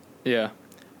 Yeah.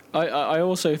 I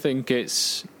also think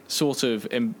it's sort of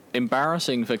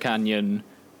embarrassing for Canyon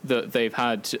that they've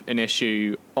had an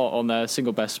issue on their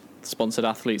single best sponsored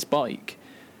athlete's bike,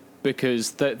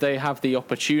 because they have the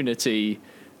opportunity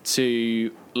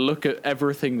to look at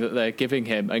everything that they're giving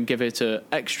him and give it an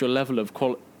extra level of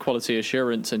quality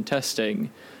assurance and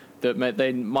testing that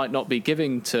they might not be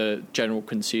giving to general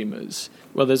consumers.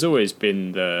 Well, there's always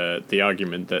been the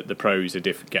argument that the pros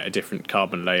get a different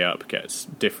carbon layup, gets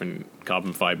different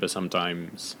carbon fibre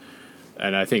sometimes.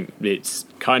 And I think it's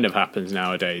kind of happens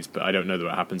nowadays, but I don't know that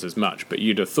it happens as much. But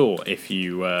you'd have thought if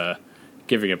you were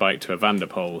giving a bike to a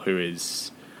Vanderpoel who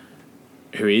is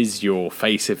your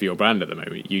face of your brand at the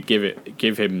moment, you'd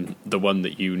give him the one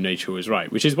that you nature was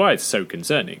right, which is why it's so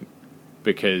concerning.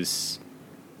 Because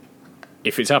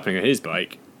if it's happening on his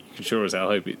bike, you can sure as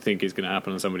hell think it's going to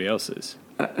happen on somebody else's.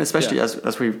 Especially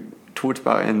as we've talked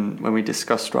about when we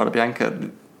discussed Strada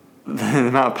Bianca, the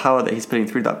amount of power that he's putting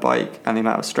through that bike and the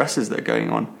amount of stresses that are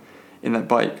going on in that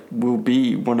bike will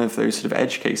be one of those sort of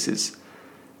edge cases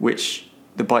which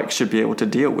the bike should be able to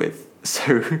deal with.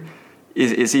 So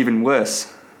it's even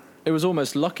worse. It was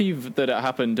almost lucky that it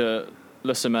happened at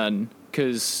Le Semaine,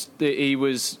 because he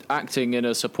was acting in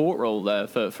a support role there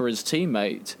for his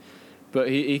teammate, but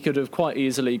he could have quite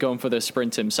easily gone for the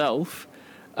sprint himself,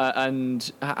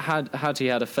 and had he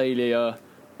had a failure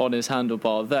on his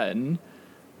handlebar then,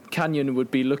 Canyon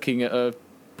would be looking at a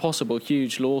possible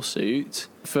huge lawsuit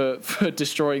for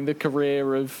destroying the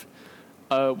career of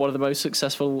one of the most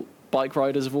successful bike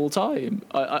riders of all time.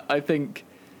 I think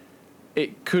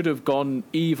it could have gone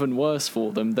even worse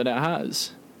for them than it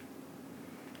has.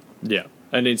 Yeah,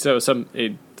 and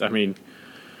I mean,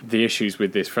 the issues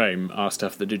with this frame are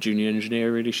stuff that a junior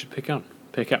engineer really should pick up.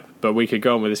 But we could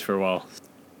go on with this for a while.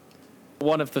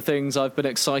 One of the things I've been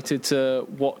excited to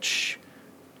watch,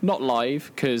 not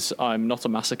live, because I'm not a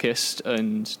masochist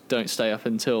and don't stay up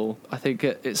until, I think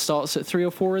it starts at 3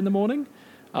 or 4 in the morning,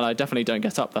 and I definitely don't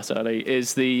get up that early,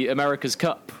 is the America's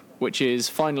Cup, which is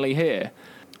finally here.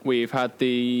 We've had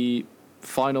the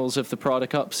finals of the Prada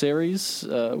Cup series,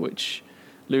 which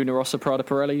Luna Rossa Prada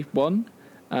Pirelli won,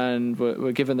 and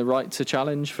were given the right to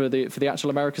challenge for the actual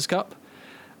America's Cup.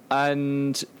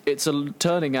 And it's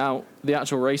turning out the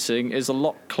actual racing is a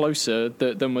lot closer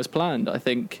than was planned. I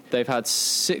think they've had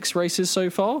 6 races so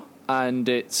far, and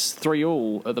it's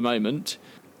 3-all at the moment.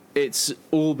 It's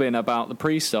all been about the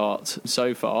pre-start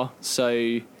so far.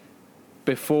 So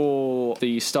before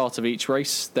the start of each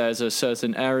race, there's a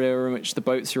certain area in which the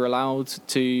boats are allowed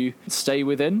to stay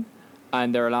within,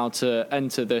 and they're allowed to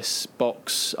enter this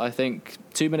box, I think,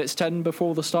 2 minutes 10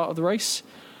 before the start of the race.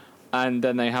 And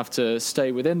then they have to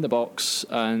stay within the box,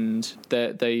 and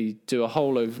they do a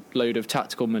whole load of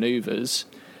tactical manoeuvres.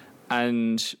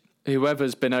 And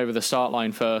whoever's been over the start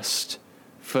line first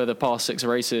for the past 6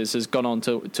 races has gone on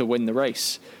to win the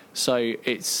race. So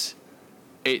it's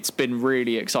been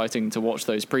really exciting to watch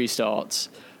those pre-starts.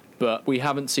 But we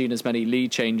haven't seen as many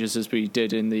lead changes as we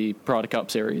did in the Prada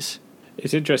Cup series.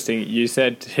 It's interesting. You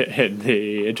said in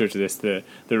the intro to this the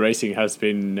racing has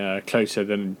been closer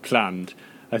than planned.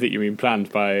 I think you mean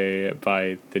planned by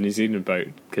the New Zealand boat,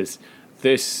 because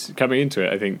this, coming into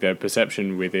it, I think the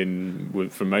perception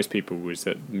from most people was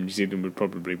that New Zealand would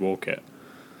probably walk it.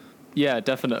 Yeah,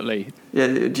 definitely.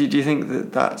 Yeah, do you think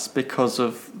that that's because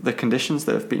of the conditions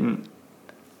that have been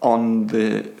on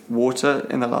the water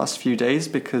in the last few days?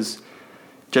 Because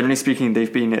generally speaking,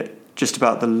 they've been at just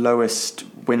about the lowest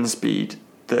wind speed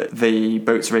that the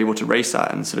boats are able to race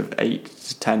at, in sort of 8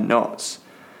 to 10 knots.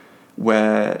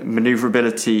 Where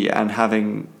manoeuvrability and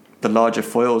having the larger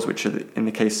foils, which are in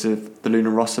the case of the Luna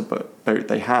Rossa boat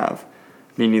they have,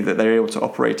 meaning that they're able to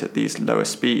operate at these lower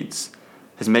speeds,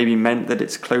 has maybe meant that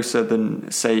it's closer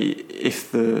than, say,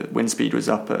 if the wind speed was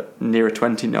up at nearer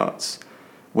 20 knots,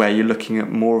 where you're looking at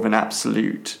more of an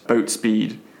absolute boat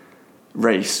speed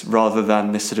race rather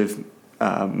than this sort of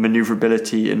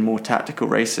manoeuvrability and more tactical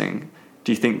racing.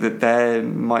 Do you think that there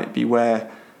might be where,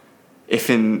 if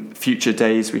in future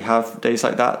days we have days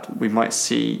like that, we might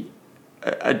see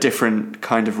a different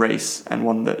kind of race, and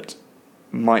one that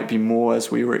might be more as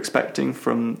we were expecting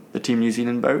from the Team New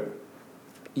Zealand boat?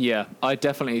 Yeah, I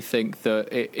definitely think that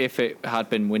if it had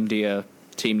been windier,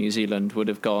 Team New Zealand would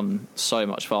have gone so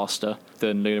much faster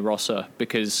than Luna Rossa,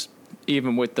 because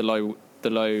even with the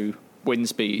low wind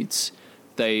speeds,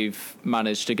 they've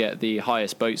managed to get the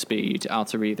highest boat speed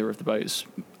out of either of the boats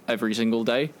every single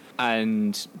day.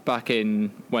 And back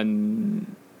in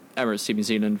when Emirates Team New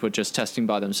Zealand were just testing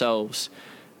by themselves,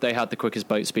 they had the quickest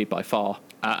boat speed by far.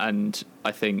 And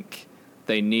I think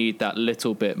they need that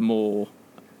little bit more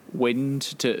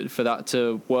wind for that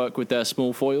to work with their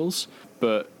small foils.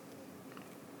 But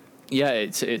yeah,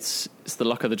 it's the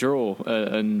luck of the draw,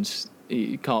 and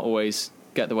you can't always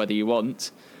get the weather you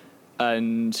want.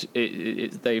 And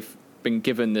they've been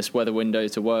given this weather window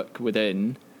to work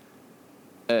within,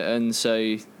 and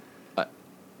so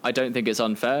I don't think it's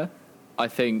unfair. I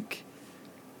think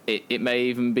it may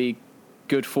even be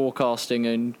good forecasting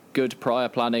and good prior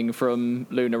planning from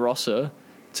Luna Rossa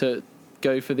to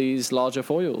go for these larger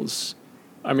foils.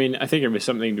 I mean, I think it was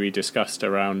something we discussed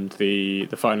around the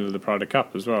final of the Prada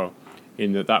Cup as well,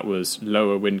 in that was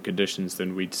lower wind conditions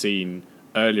than we'd seen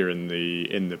earlier in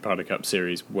the Prada Cup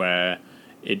series, where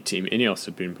Team Ineos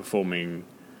had been performing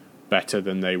better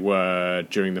than they were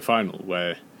during the final,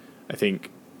 where I think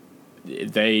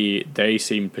they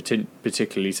seem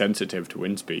particularly sensitive to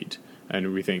wind speed,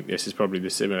 and we think this is probably the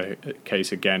similar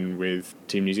case again with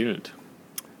Team New Zealand.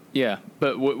 Yeah,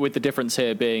 but with the difference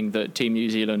here being that Team New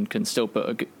Zealand can still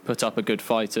put up a good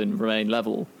fight and remain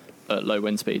level at low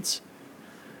wind speeds,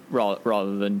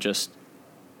 rather than just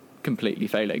completely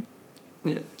failing.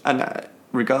 Yeah, and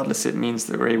regardless, it means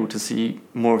that we're able to see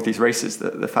more of these races.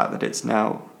 The fact that it's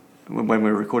now, when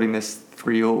we're recording this,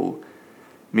 3-all,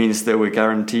 means that we're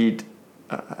guaranteed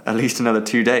at least another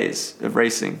 2 days of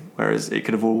racing, whereas it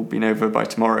could have all been over by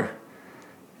tomorrow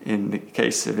in the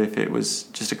case of if it was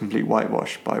just a complete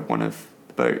whitewash by one of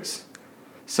the boats.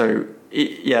 So,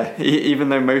 even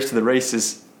though most of the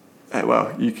races,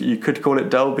 you could call it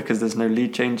dull because there's no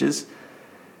lead changes,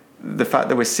 the fact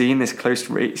that we're seeing this close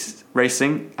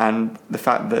racing, and the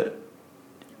fact that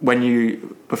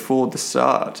before the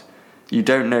start, you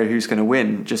don't know who's going to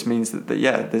win, just means that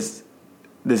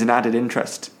there's an added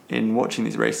interest in watching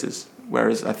these races.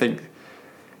 Whereas I think,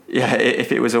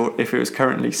 if it was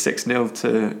currently 6-0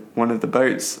 to one of the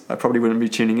boats, I probably wouldn't be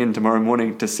tuning in tomorrow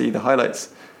morning to see the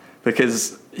highlights,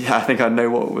 because I think I know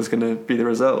what was going to be the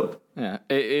result. Yeah,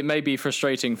 it may be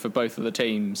frustrating for both of the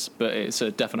teams, but it's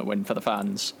a definite win for the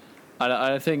fans. And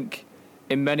I think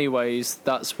in many ways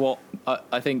that's what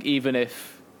I think. Even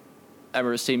if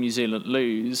Emirates Team New Zealand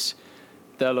lose,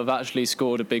 they'll have actually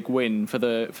scored a big win for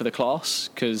the class,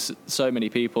 because so many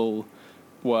people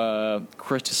were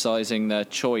criticising their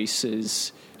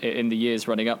choices in the years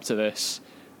running up to this,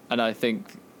 and I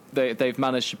think they've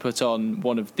managed to put on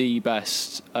one of the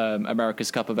best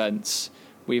America's Cup events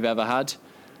we've ever had,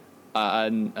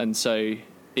 and so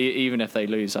even if they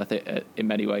lose, I think in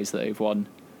many ways they've won,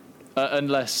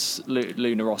 unless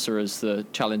Luna Rossa is the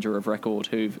challenger of record,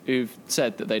 who've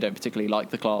said that they don't particularly like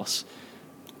the class,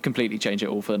 completely change it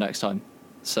all for the next time.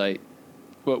 So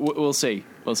we'll see.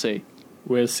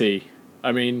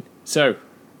 I mean, so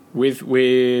with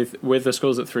the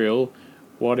scores at 3-all,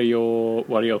 what are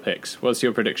your picks? What's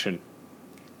your prediction?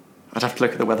 I'd have to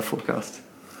look at the weather forecast.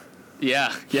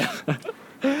 Yeah.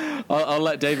 I'll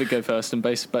let David go first and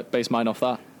base mine off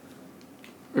that.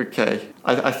 Okay,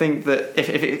 I think that if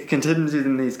it continues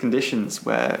in these conditions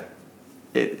where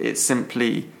it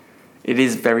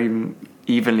is very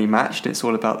evenly matched, it's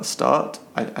all about the start,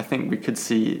 I think we could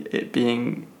see it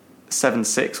being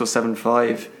 7-6 or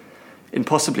 7-5 in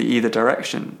possibly either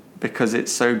direction, because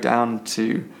it's so down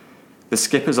to the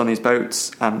skippers on these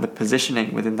boats and the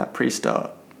positioning within that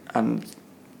pre-start, and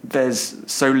there's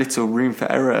so little room for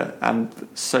error and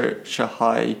such a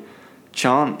high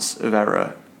chance of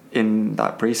error in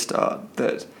that pre-start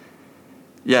that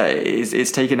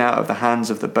it's taken out of the hands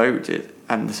of the boat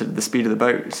and the speed of the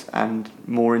boat, and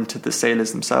more into the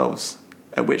sailors themselves,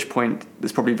 at which point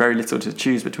there's probably very little to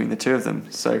choose between the two of them.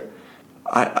 So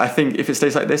I think if it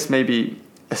stays like this, maybe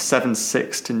a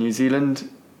 7-6 to New Zealand.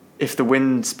 If the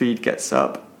wind speed gets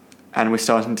up and we're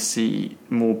starting to see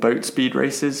more boat speed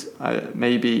races,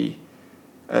 maybe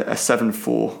a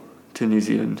 7-4 to New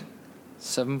Zealand.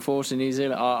 7-4 to New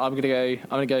Zealand. I'm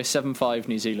gonna go 7-5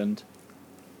 New Zealand,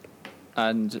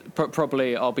 and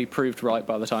probably I'll be proved right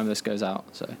by the time this goes out.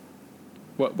 So,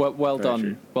 well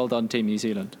done, well done, Team New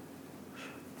Zealand.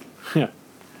 Yeah,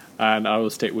 and I will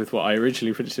stick with what I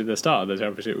originally predicted at the start of the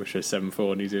championship, which was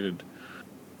 7-4 New Zealand.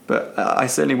 But I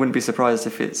certainly wouldn't be surprised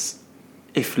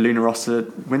if Luna Rossa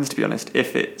wins. To be honest,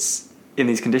 if it's in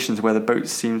these conditions where the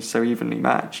boats seem so evenly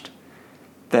matched,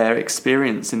 their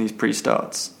experience in these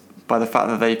pre-starts, by the fact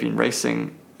that they've been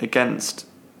racing against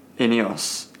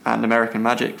Ineos and American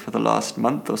Magic for the last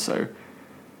month or so,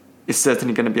 is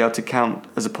certainly going to be able to count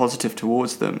as a positive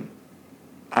towards them,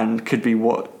 and could be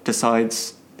what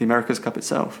decides the America's Cup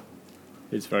itself.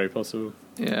 It's very possible.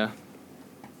 Yeah.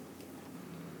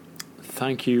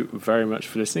 Thank you very much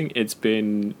for listening. It's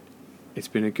been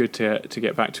a good to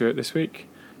get back to it this week.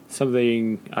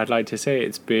 Something I'd like to say,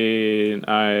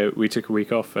 we took a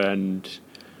week off, and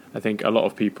I think a lot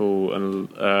of people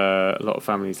and a lot of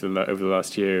families over the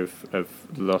last year have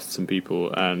lost some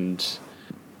people, and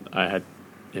I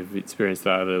have experienced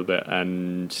that a little bit.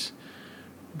 And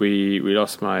we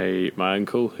lost my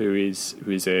uncle, who is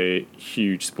a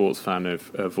huge sports fan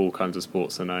of all kinds of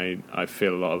sports, and I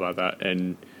feel a lot about that.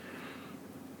 And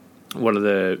one of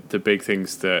the big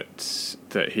things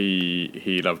that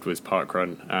he loved was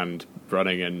parkrun and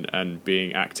running and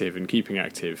being active and keeping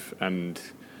active. And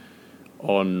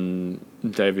on the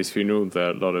day of his funeral,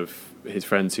 a lot of his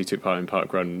friends who took part in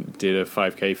parkrun did a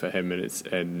 5K for him, and it's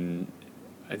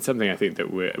something I think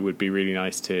that would be really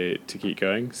nice to keep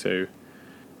going. So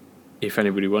if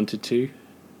anybody wanted to,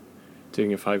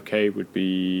 doing a 5K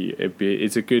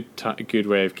it's a good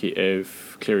way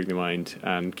of clearing the mind,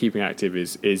 and keeping active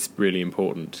is really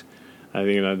important. I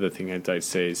think another thing I'd like to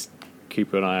say is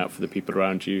keep an eye out for the people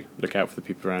around you, look out for the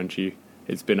people around you.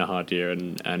 it's been a hard year,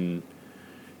 and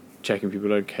checking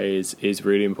people okay is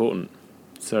really important.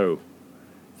 So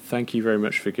thank you very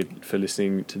much for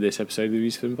listening to this episode of the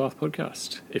Views from Bath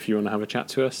podcast. If you want to have a chat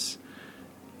to us,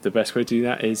 the best way to do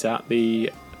that is at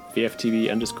the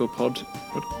VFTV_pod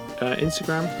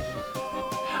Instagram.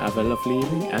 Have a lovely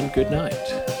evening and good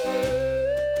night.